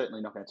 he's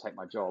certainly not going to take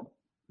my job.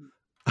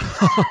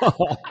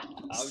 I'm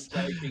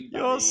joking.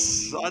 You're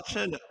such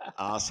an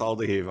asshole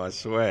to him, I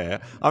swear.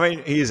 I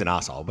mean, he is an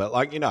asshole, but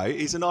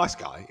he's a nice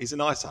guy. He's a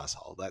nice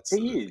asshole.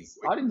 He is.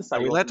 I didn't say.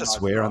 Are we allowed to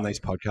swear on these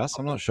podcasts?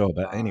 I'm not sure,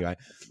 but anyway.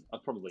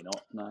 Probably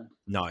not. No.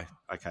 No.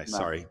 Okay. No.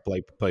 Sorry.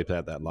 Bleep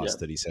out that last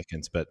 30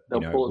 seconds. But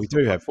we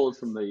do have pause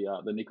from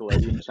the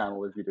Nickelodeon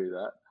channel if you do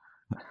that.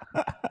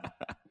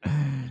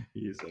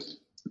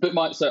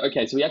 But so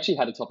we actually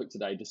had a topic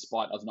today,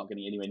 despite us not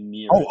getting anywhere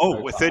near.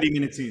 We're 30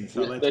 minutes in,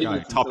 so let's go.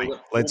 Topic.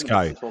 Let's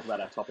go. Talk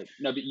about our topic.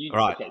 No, but you.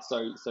 Right. Okay,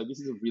 so this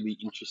is a really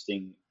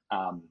interesting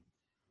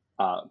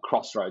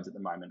crossroads at the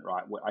moment,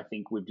 right? Where I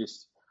think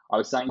I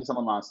was saying to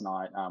someone last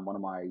night, one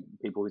of my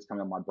people who's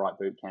coming on my Bright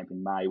Boot Camp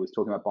in May was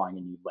talking about buying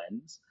a new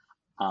lens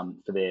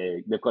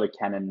they've got a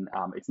Canon.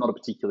 It's not a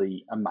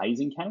particularly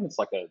amazing Canon. It's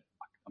like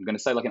I'm going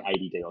to say like an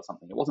 80D or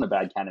something. It wasn't a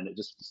bad Canon.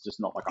 It's just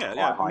not like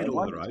a high end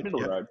one. It's middle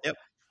of the road. Yep.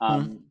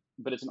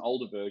 But it's an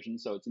older version,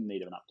 so it's in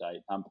need of an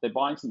update. But they're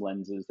buying some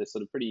lenses. They're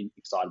sort of pretty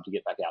excited to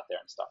get back out there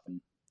and stuff.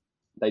 And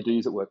they do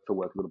use it for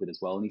work a little bit as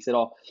well. And he said,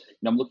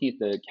 I'm looking at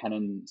the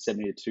Canon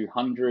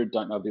 70-200.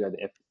 Don't know if they go the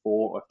f4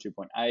 or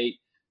f2.8.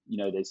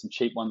 There's some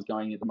cheap ones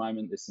going at the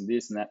moment. There's some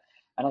this and that.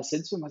 And I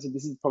said to him,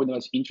 this is probably the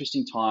most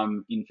interesting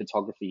time in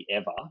photography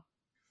ever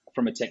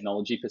from a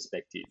technology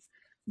perspective.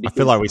 I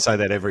feel like we say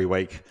that every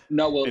week.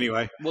 No, well,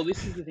 anyway. Well,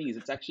 this is the thing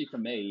it's actually for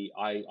me,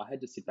 I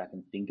had to sit back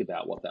and think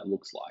about what that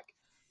looks like.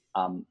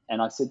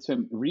 And I said to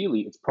him,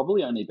 really, it's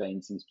probably only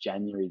been since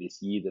January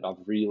this year that I've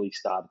really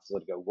started to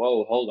sort of go,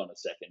 whoa, hold on a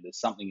second. There's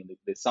something in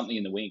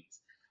the wings.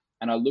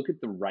 And I look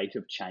at the rate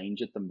of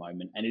change at the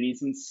moment, and it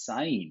is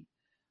insane.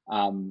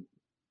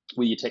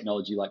 With your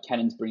technology, like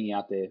Canon's bringing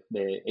out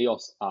their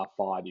EOS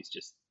R5 is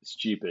just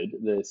stupid.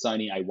 The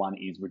Sony A1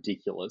 is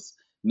ridiculous.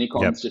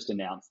 Nikon's just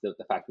announced the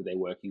fact that they're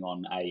working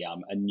on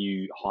a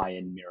new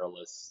high-end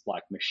mirrorless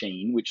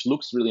machine, which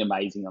looks really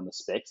amazing on the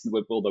specs.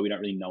 Although we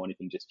don't really know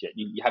anything just yet,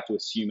 you have to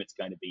assume it's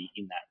going to be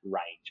in that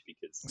range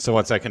because. So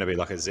what's that going to be,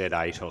 like a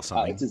Z8 or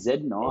something? It's a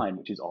Z9,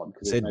 which is odd.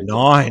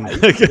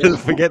 Z9,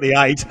 forget the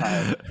 8.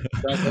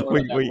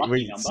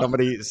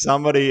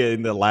 Somebody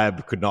in the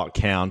lab could not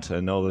count,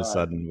 and all of a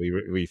sudden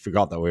we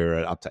forgot that we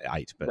were up to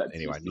 8. But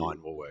anyway,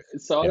 9 will work.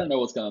 So I don't know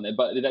what's going on there,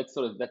 but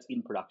that's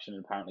in production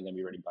and apparently going to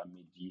be ready by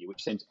mid-year,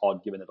 which seems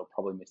odd given that it'll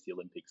probably miss the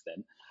Olympics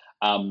then.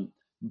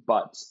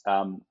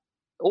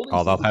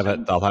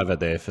 They'll have it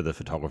there for the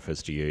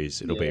photographers to use.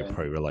 It'll be a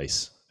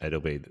pre-release. It'll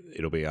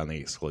be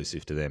only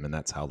exclusive to them, and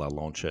that's how they'll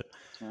launch it.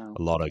 Wow.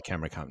 A lot of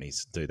camera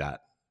companies do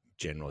that,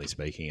 generally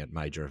speaking, at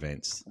major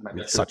events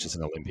such as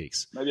an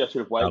Olympics. Maybe I should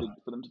have waited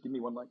for them to give me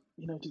one,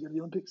 to go to the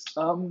Olympics.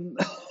 But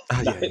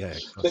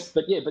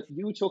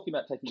you were talking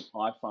about taking an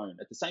iPhone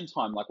at the same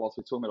time, whilst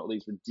we're talking about all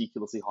these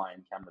ridiculously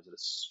high-end cameras that are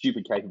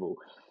stupid capable.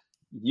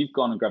 You've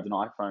gone and grabbed an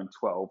iPhone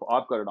 12.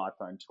 I've got an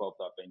iPhone 12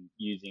 that I've been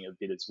using a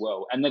bit as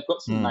well. And they've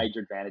got some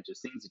major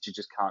advantages, things that you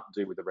just can't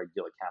do with a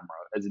regular camera.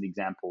 As an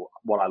example,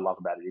 what I love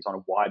about it is on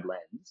a wide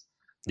lens,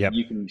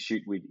 you can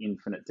shoot with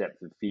infinite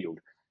depth of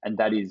field. And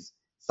that is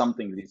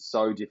something that is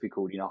so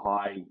difficult in a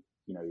high,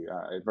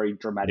 a very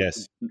dramatic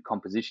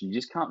composition. You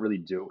just can't really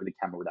do it with a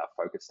camera without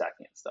focus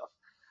stacking and stuff.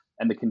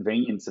 And the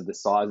convenience of the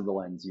size of the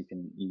lens, you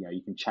can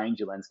change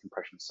your lens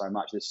compression so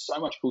much. There's so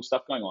much cool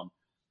stuff going on.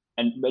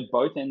 And at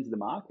both ends of the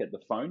market,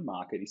 the phone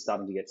market is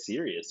starting to get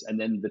serious. And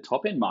then the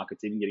top end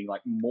market's even getting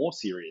more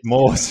serious.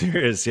 More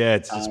serious, yeah.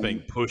 It's just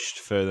being pushed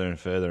further and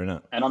further, isn't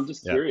it? And I'm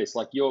just curious,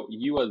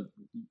 you are,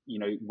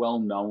 well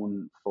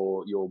known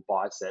for your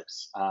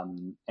biceps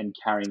and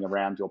carrying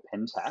around your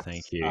Pentax.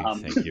 Thank you,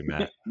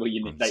 Matt.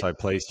 I'm so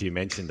pleased you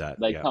mentioned that.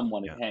 They come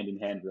hand in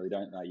hand, really,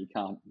 don't they? You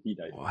can't,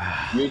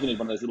 wow. You even need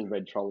one of those little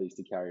red trolleys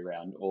to carry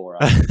around, or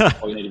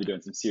you need to be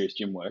doing some serious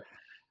gym work.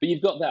 But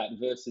you've got that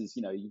versus,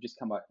 you've just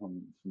come back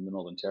from the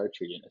Northern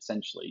Territory and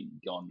essentially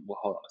gone, well,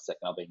 hold on a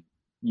second, I've been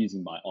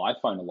using my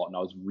iPhone a lot and I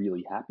was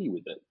really happy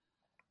with it.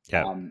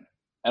 Yeah. And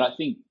I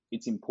think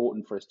it's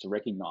important for us to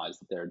recognize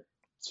that there are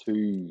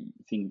two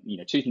things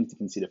to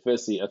consider.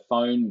 Firstly, a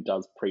phone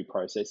does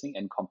pre-processing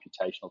and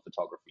computational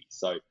photography.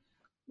 So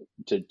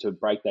to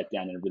break that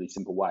down in a really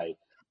simple way,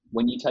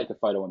 when you take a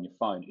photo on your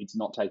phone, it's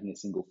not taking a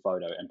single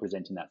photo and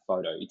presenting that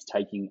photo. It's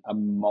taking a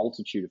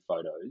multitude of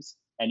photos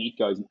and it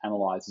goes and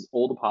analyzes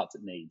all the parts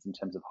it needs in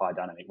terms of high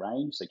dynamic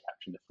range, so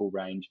capturing the full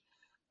range.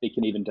 It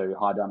can even do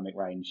high dynamic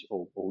range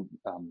or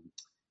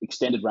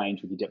extended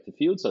range with your depth of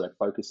field, so like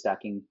focus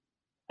stacking.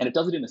 And it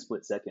does it in a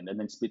split second and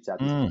then spits out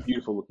this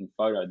beautiful looking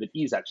photo that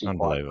is actually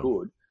quite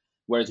good.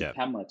 Whereas a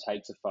camera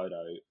takes a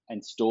photo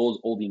and stores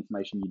all the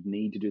information you'd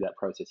need to do that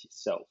process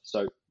yourself.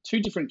 So two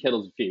different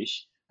kettles of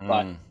fish,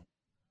 but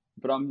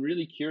but I'm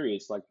really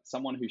curious, like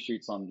someone who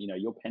shoots on,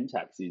 your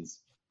Pentax is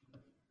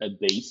a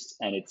beast,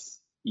 and it's,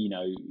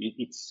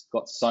 it's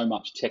got so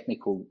much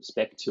technical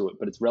spec to it,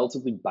 but it's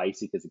relatively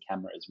basic as a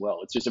camera as well.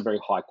 It's just a very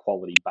high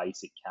quality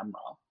basic camera.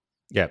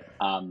 Yeah.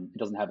 It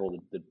doesn't have all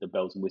the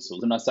bells and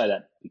whistles. And I say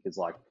that because,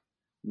 like,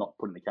 not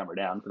putting the camera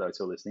down for those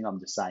who are listening, I'm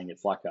just saying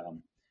it's like,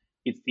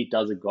 it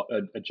does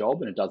a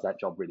job, and it does that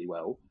job really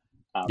well.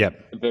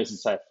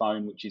 Versus, say, a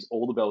phone, which is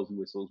all the bells and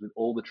whistles with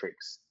all the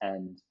tricks,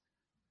 and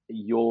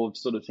you're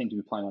sort of seem to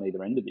be playing on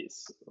either end of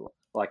this.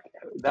 Like,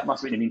 that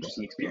must have been an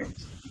interesting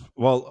experience.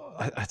 Well,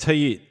 I tell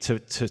you, to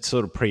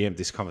sort of preempt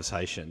this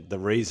conversation, the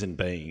reason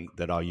being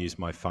that I use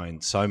my phone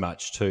so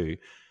much too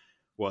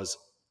was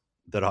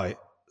that I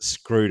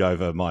screwed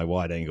over my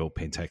wide-angle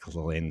Pentax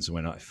lens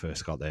when I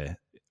first got there.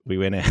 We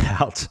went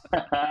out.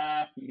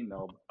 You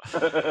know.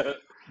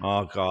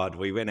 Oh, God.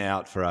 We went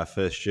out for our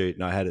first shoot,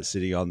 and I had it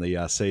sitting on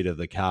the seat of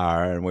the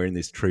car, and we're in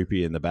this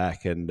troopy in the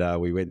back, and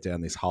we went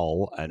down this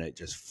hole, and it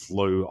just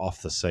flew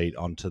off the seat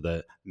onto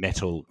the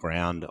metal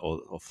ground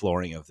or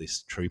flooring of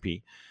this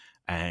troopy,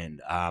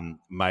 and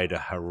made a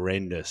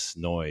horrendous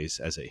noise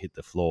as it hit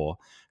the floor.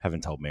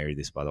 Haven't told Mary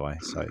this, by the way,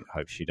 so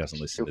hope she doesn't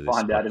listen to this. She'll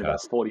find out podcast. in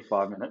about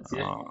 45 minutes.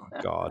 Yeah. Oh,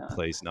 God,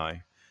 please no.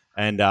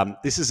 And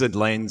this is a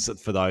lens that,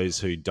 for those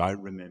who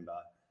don't remember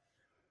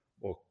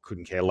or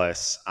couldn't care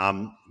less,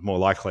 more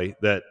likely,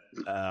 that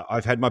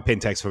I've had my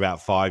Pentax for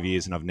about 5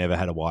 years, and I've never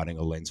had a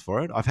wide-angle lens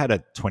for it. I've had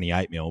a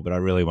 28mm, but I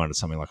really wanted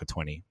something like a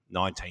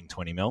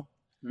 19-20mm.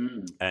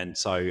 And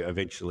so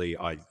eventually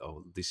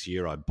this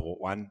year I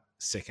bought one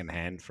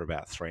secondhand for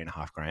about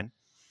 $3,500,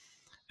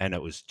 and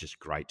it was just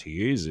great to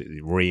use. It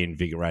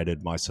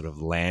reinvigorated my sort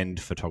of land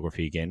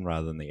photography again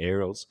rather than the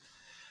aerials.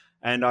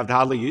 And I've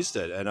hardly used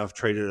it, and I've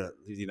treated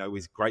it,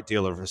 with a great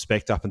deal of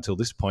respect up until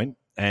this point.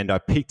 And I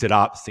picked it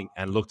up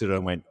and looked at it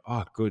and went,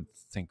 oh, good,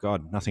 thank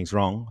God, nothing's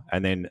wrong.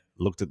 And then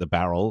looked at the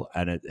barrel,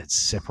 and it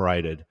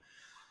separated,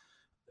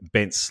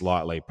 bent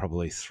slightly,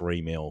 probably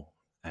 3 mil.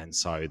 And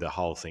so the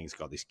whole thing's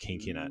got this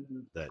kink in it.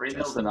 3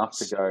 mil's enough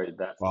to go.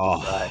 That's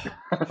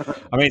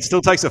I mean, it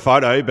still takes a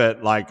photo,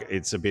 but like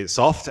it's a bit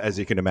soft, as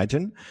you can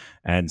imagine.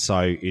 And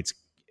so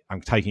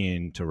I'm taking it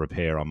into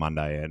repair on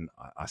Monday, and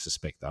I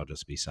suspect they'll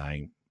just be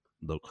saying,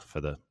 look, for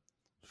the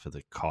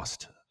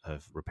cost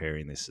of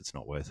repairing this, it's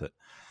not worth it.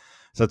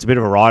 So it's a bit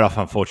of a write-off,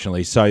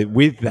 unfortunately. So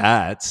with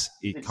that,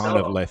 it kind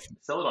of left.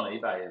 Sell it on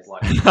eBay as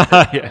like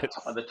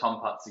the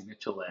Tom Putt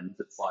signature lens.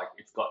 It's like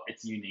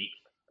it's unique.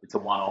 It's a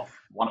one-off,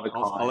 one of a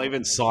kind. I'll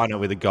even sign it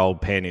with a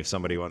gold pen if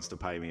somebody wants to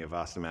pay me a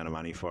vast amount of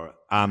money for it.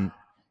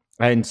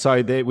 And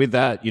so with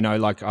that,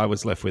 like I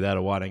was left without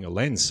a wide-angle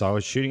lens, so I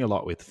was shooting a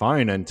lot with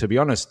phone. And to be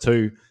honest,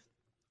 too.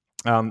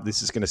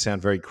 This is going to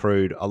sound very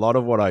crude. A lot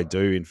of what I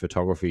do in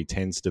photography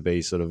tends to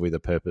be sort of with a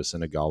purpose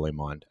and a goal in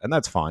mind, and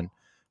that's fine,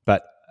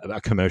 but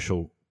a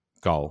commercial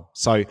goal.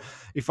 So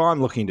if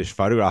I'm looking to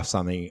photograph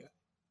something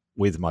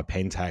with my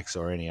Pentax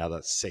or any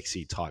other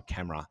sexy type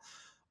camera,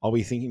 I'll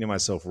be thinking to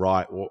myself,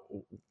 right,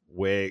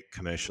 where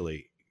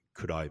commercially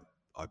could I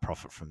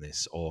profit from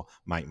this or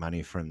make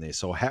money from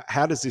this? Or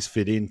how does this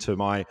fit into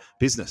my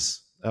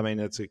business? I mean,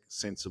 it's a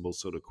sensible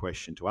sort of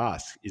question to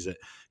ask. Is it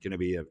going to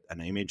be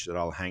an image that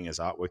I'll hang as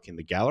artwork in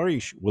the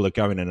gallery? Will it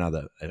go in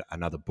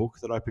another book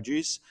that I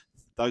produce?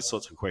 Those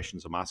sorts of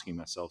questions I'm asking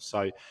myself.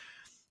 So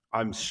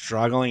I'm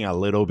struggling a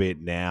little bit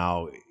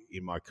now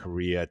in my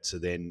career to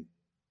then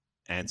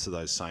answer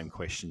those same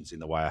questions in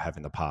the way I have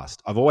in the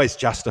past. I've always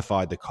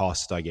justified the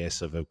cost, I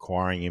guess, of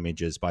acquiring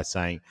images by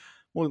saying,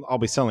 well, I'll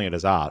be selling it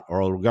as art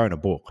or it'll go in a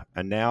book.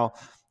 And now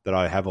that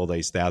I have all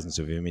these thousands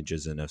of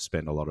images and have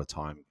spent a lot of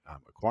time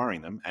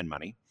acquiring them and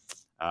money,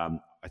 I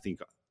think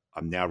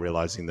I'm now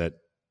realizing that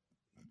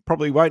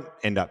probably won't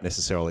end up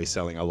necessarily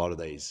selling a lot of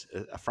these,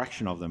 a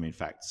fraction of them, in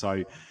fact.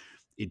 So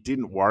it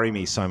didn't worry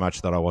me so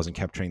much that I wasn't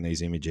capturing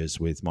these images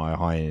with my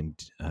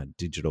high-end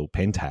digital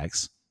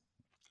Pentax,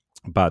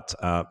 but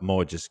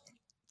more just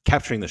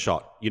capturing the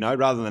shot,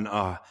 rather than,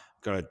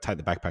 got to take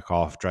the backpack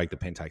off, drag the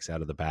Pentax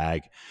out of the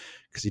bag,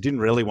 because you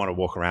didn't really want to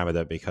walk around with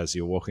it because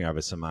you're walking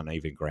over some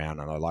uneven ground,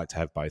 and I like to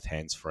have both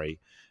hands free.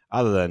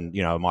 Other than,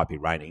 it might be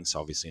raining, so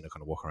obviously you're not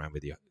going to walk around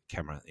with your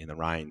camera in the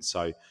rain.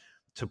 So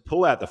to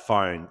pull out the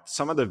phone,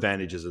 some of the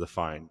advantages of the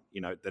phone,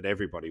 that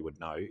everybody would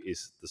know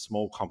is the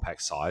small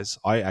compact size.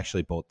 I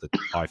actually bought the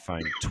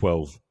iPhone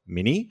 12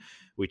 mini,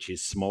 which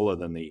is smaller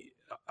than the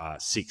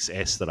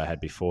 6S that I had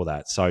before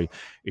that. So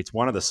it's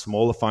one of the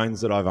smaller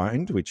phones that I've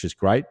owned, which is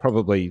great.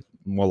 Probably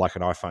more like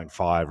an iPhone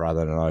 5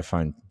 rather than an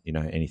iPhone,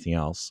 anything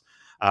else.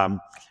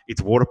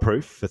 It's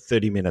waterproof for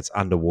 30 minutes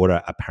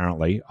underwater.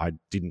 Apparently, I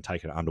didn't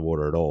take it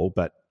underwater at all,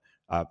 but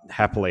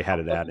happily had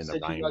it out in the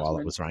rain while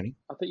it was raining.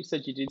 I thought you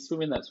said you did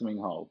swim in that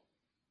swimming hole.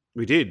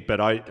 We did, but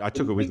I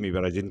took it with me,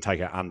 but I didn't take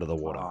it under the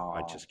water.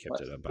 I just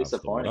kept it above the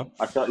water.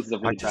 I feel like this is a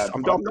really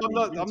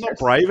I'm not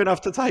brave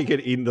enough to take it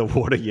in the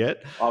water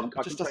yet.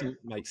 It just doesn't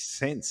make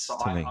sense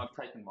to me. I've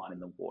taken mine in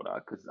the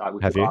water because I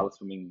was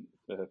swimming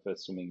for her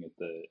first swimming at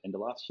the end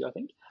of last year, I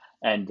think.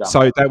 And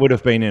so that would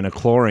have been in a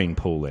chlorine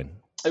pool then?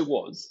 It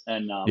was.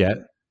 And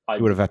you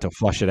would have had to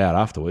flush it out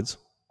afterwards.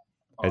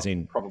 as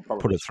in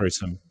put it through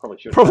some.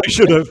 Probably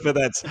should have, but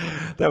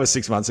that was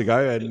 6 months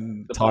ago,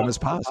 and time has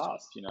passed.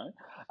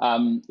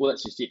 Well,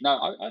 that's just it. No,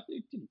 I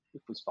think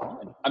it was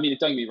fine. I mean,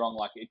 don't get me wrong.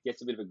 Like, it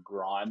gets a bit of a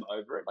grime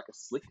over it, like a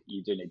slick.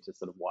 You do need to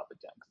sort of wipe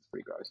it down because it's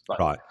pretty gross. But,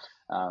 right.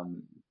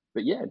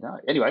 But yeah, no.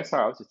 Anyway,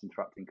 sorry, I was just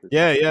interrupting.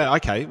 Yeah.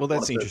 Okay. Well,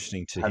 that's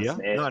interesting to hear.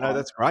 No,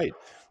 that's great.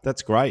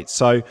 That's great.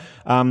 So,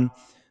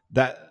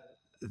 that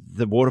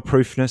the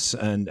waterproofness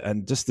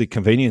and just the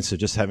convenience of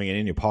just having it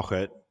in your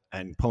pocket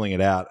and pulling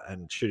it out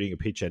and shooting a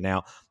picture.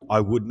 Now, I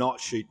would not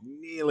shoot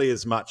nearly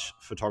as much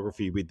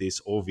photography with this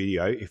or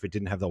video if it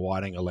didn't have the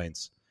wide angle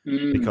lens,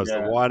 because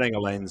the wide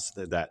angle lens,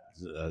 that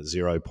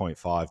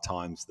 0.5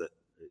 times that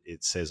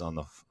it says on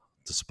the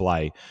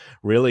display,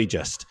 really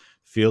just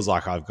feels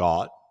like I've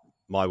got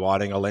my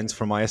wide angle lens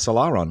from my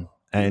SLR on.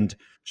 And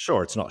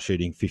sure, it's not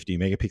shooting 50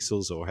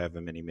 megapixels or however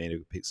many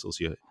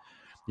megapixels your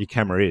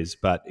camera is,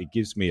 but it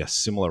gives me a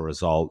similar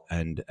result.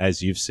 And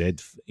as you've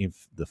said,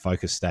 if the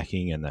focus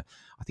stacking and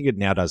I think it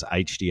now does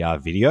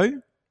HDR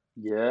video.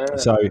 Yeah.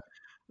 So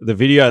the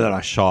video that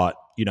I shot,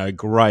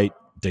 great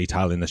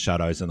detail in the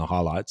shadows and the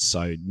highlights.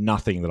 So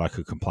nothing that I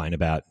could complain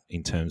about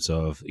in terms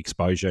of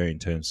exposure, in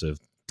terms of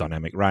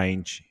dynamic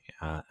range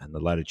and the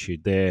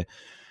latitude there.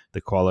 The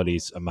quality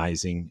is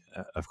amazing.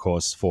 Of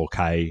course,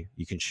 4K,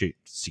 you can shoot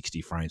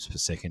 60 frames per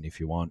second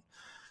if you want.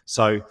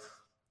 So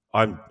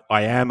I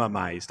am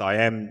amazed. I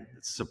am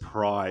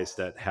surprised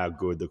at how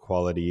good the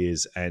quality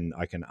is, and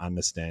I can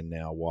understand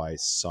now why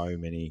so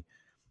many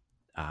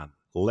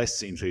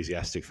less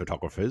enthusiastic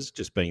photographers,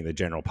 just being the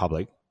general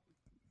public,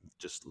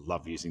 just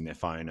love using their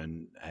phone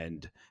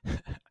and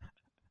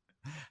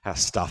how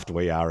stuffed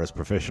we are as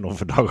professional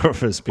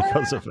photographers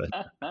because of it.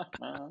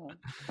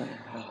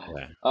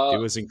 It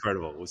was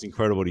incredible. It was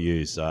incredible to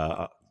use.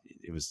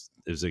 It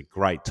was a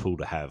great tool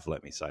to have.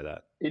 Let me say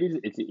that. It is.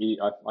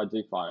 I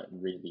do find it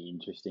really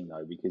interesting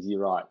though, because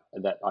you're right.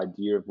 That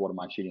idea of what am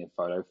I shooting a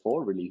photo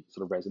for really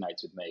sort of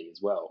resonates with me as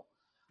well.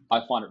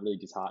 I find it really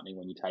disheartening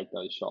when you take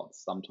those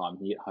shots. Sometimes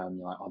you get home and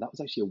you're like, oh, that was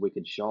actually a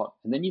wicked shot,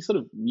 and then you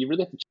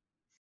really have to.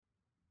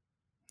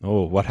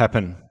 Oh, what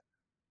happened?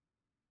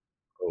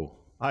 Oh,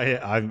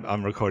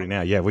 I'm recording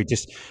now. Yeah,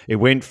 it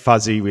went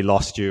fuzzy. We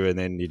lost you, and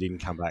then you didn't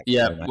come back.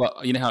 Yeah, well,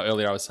 you know how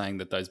earlier I was saying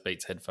that those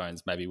Beats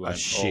headphones maybe weren't,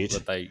 or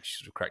that they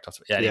should have cracked off.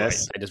 Yeah, anyway,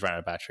 they just ran out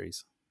of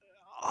batteries.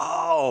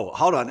 Oh,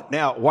 hold on.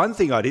 Now, one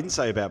thing I didn't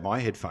say about my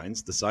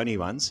headphones, the Sony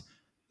ones,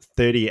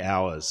 30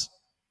 hours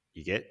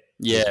you get.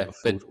 Yeah,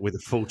 with a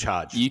full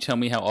charge. You tell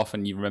me how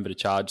often you remember to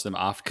charge them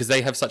after, because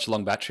they have such a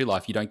long battery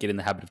life. You don't get in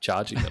the habit of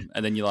charging them,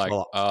 and then you're like,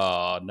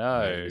 "Oh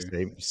no!"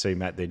 You see,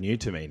 Matt, they're new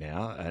to me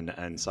now,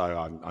 and so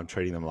I'm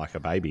treating them like a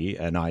baby,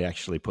 and I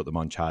actually put them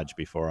on charge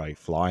before I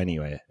fly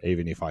anywhere,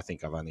 even if I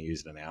think I've only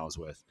used an hour's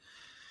worth.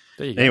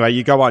 Anyway,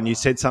 you go on. You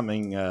said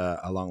something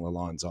along the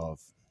lines of,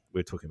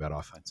 we're talking about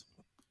iPhones.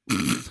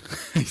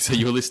 So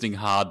you were listening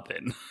hard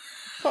then.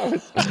 I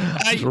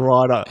was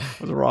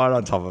right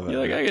on top of it.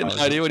 You're like, I get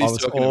no idea what he's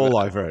talking all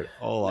about. Over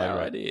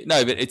it.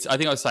 No, but I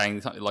think I was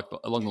saying something like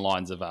along the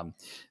lines of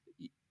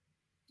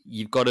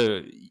you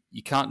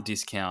can't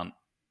discount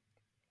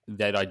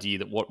that idea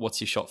that what's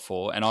your shot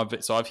for. And I've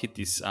hit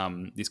this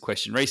this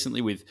question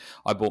recently with,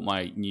 I bought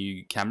my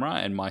new camera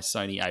and my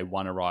Sony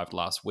A1 arrived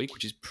last week,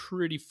 which is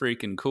pretty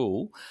freaking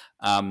cool.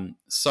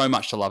 So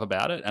much to love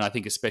about it, and I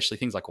think especially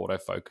things like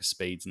autofocus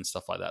speeds and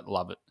stuff like that.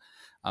 Love it.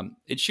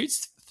 It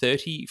shoots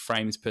 30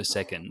 frames per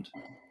second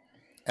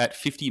at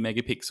 50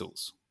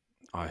 megapixels.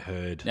 I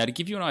heard. Now, to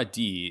give you an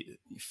idea,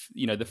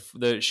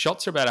 the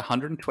shots are about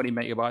 120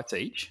 megabytes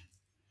each,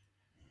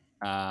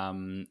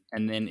 and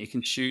then it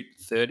can shoot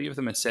 30 of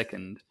them a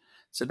second.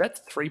 So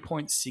that's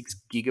 3.6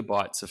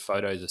 gigabytes of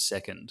photos a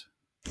second.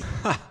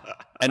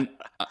 And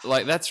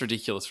that's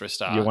ridiculous for a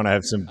start. You want to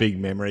have some big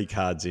memory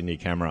cards in your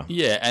camera.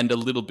 Yeah, and a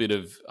little bit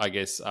of, I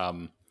guess,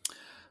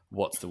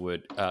 what's the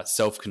word?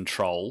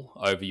 Self-control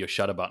over your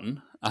shutter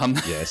button.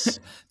 Yes.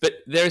 But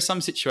there are some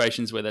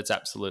situations where that's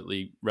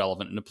absolutely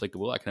relevant and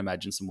applicable. I can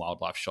imagine some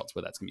wildlife shots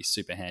where that's going to be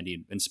super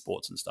handy in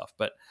sports and stuff.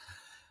 But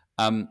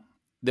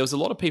there was a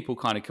lot of people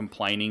kind of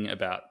complaining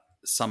about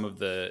some of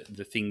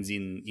the things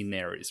in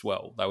there as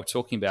well. They were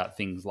talking about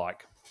things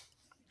like,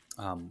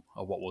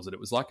 what was it? It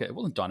was it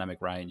wasn't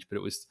dynamic range, but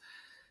it's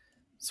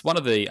one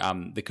of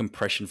the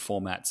compression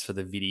formats for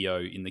the video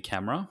in the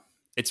camera.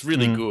 It's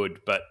really good,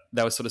 but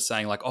they were sort of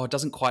saying like, oh, it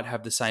doesn't quite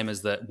have the same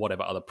as the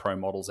whatever other pro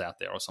models out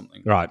there or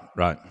something. Right.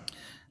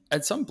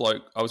 And some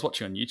bloke I was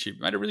watching on YouTube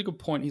made a really good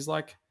point. He's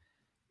like,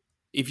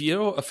 if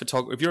you're a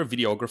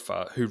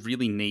videographer who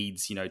really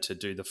needs, to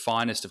do the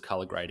finest of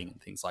color grading and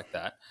things like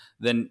that,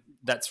 then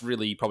that's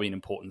really probably an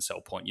important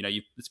sell point.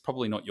 It's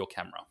probably not your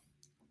camera.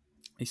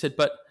 He said,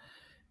 but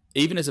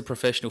even as a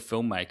professional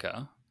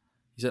filmmaker,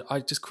 he said, I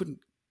just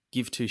couldn't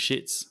give two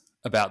shits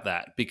about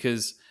that,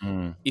 because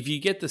if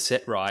you get the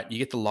set right, you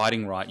get the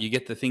lighting right, you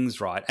get the things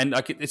right, and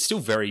it's still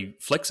very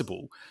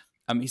flexible.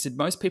 He said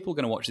most people are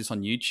going to watch this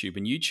on YouTube,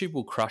 and YouTube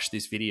will crush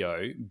this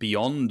video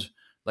beyond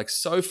like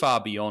so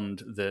far beyond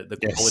the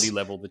quality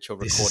level that you're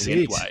recording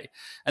anyway.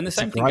 And the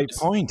same thing, great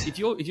point. If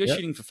you're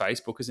shooting for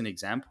Facebook as an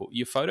example,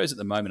 your photos at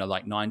the moment are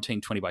like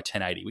 1920 by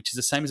 1080, which is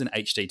the same as an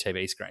HD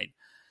TV screen.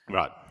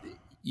 Right.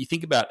 You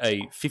think about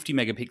a 50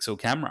 megapixel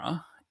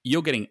camera,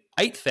 you're getting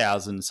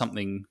 8,000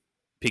 something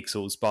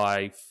pixels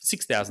by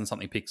 6,000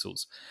 something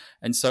pixels.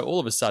 And so all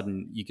of a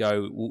sudden you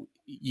go, well,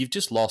 you've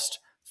just lost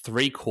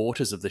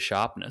 3/4 of the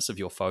sharpness of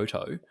your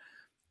photo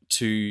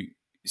to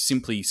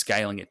simply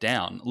scaling it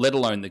down, let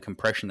alone the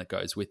compression that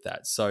goes with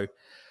that. So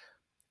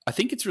I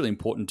think it's really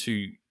important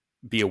to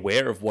be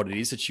aware of what it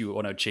is that you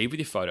want to achieve with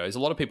your photos. A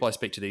lot of people I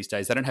speak to these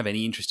days, they don't have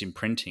any interest in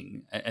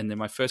printing. And then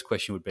my first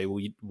question would be,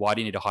 well, why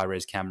do you need a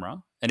high-res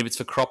camera? And if it's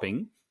for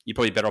cropping, you're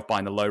probably better off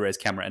buying the low-res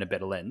camera and a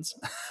better lens.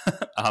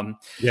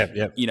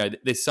 You know,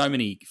 there's so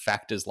many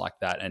factors like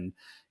that. And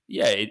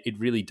yeah, it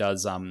really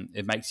does.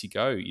 It makes you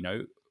go, you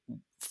know,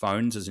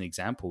 phones as an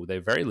example,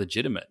 they're very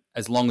legitimate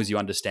as long as you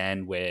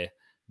understand where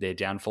their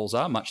downfalls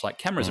are, much like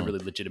cameras are really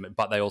legitimate,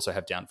 but they also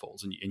have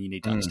downfalls, and you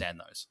need to understand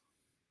those.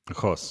 Of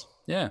course.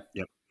 Yeah.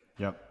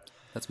 Yep.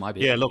 That's my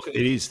bit. Yeah, look, it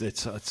is.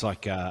 It's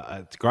like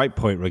a great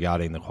point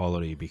regarding the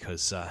quality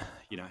because,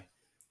 you know,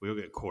 we all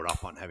get caught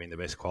up on having the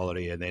best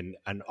quality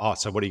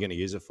so what are you going to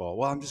use it for?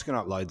 Well, I'm just going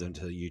to upload them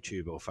to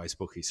YouTube or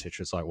Facebook,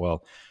 etc. It's like,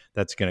 well,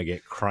 that's going to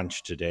get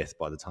crunched to death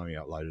by the time you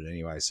upload it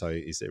anyway. So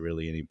is there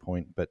really any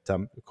point? But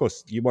of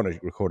course, you want to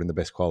record in the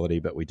best quality,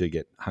 but we do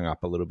get hung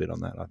up a little bit on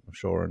that, I'm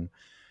sure. And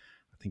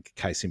I think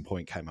Case in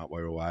Point came up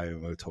where we were away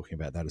and we were talking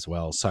about that as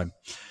well. So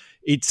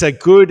it's a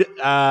good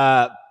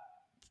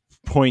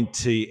point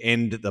to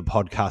end the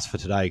podcast for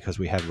today because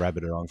we have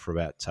rabbited on for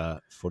about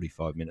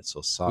 45 minutes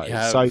or so.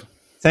 So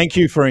thank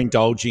you for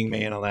indulging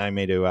me and allowing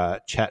me to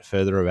chat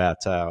further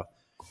about our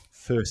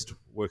first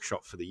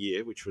workshop for the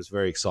year, which was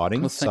very exciting.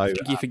 Well,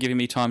 thank you for giving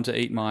me time to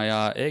eat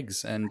my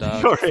eggs and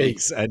your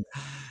eggs and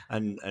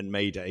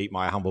me to eat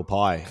my humble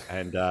pie.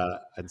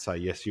 And so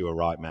yes, you were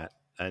right, Matt.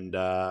 And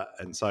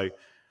so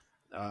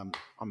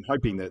I'm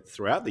hoping that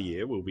throughout the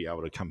year we'll be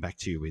able to come back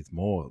to you with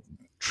more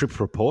trip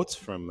reports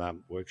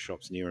from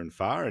workshops near and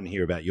far and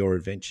hear about your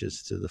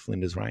adventures to the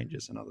Flinders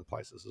Ranges and other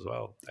places as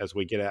well as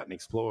we get out and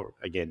explore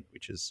again,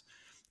 which is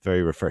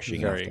very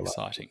refreshing. Very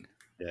exciting.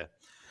 Yeah.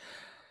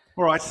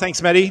 All right.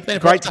 Thanks, Matty.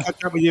 Great to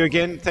catch up with you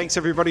again. Thanks,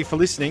 everybody, for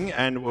listening,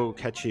 and we'll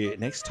catch you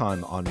next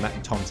time on Matt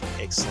and Tom's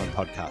excellent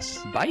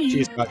podcast. Bye.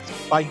 Cheers,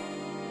 guys.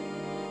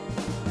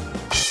 Bye.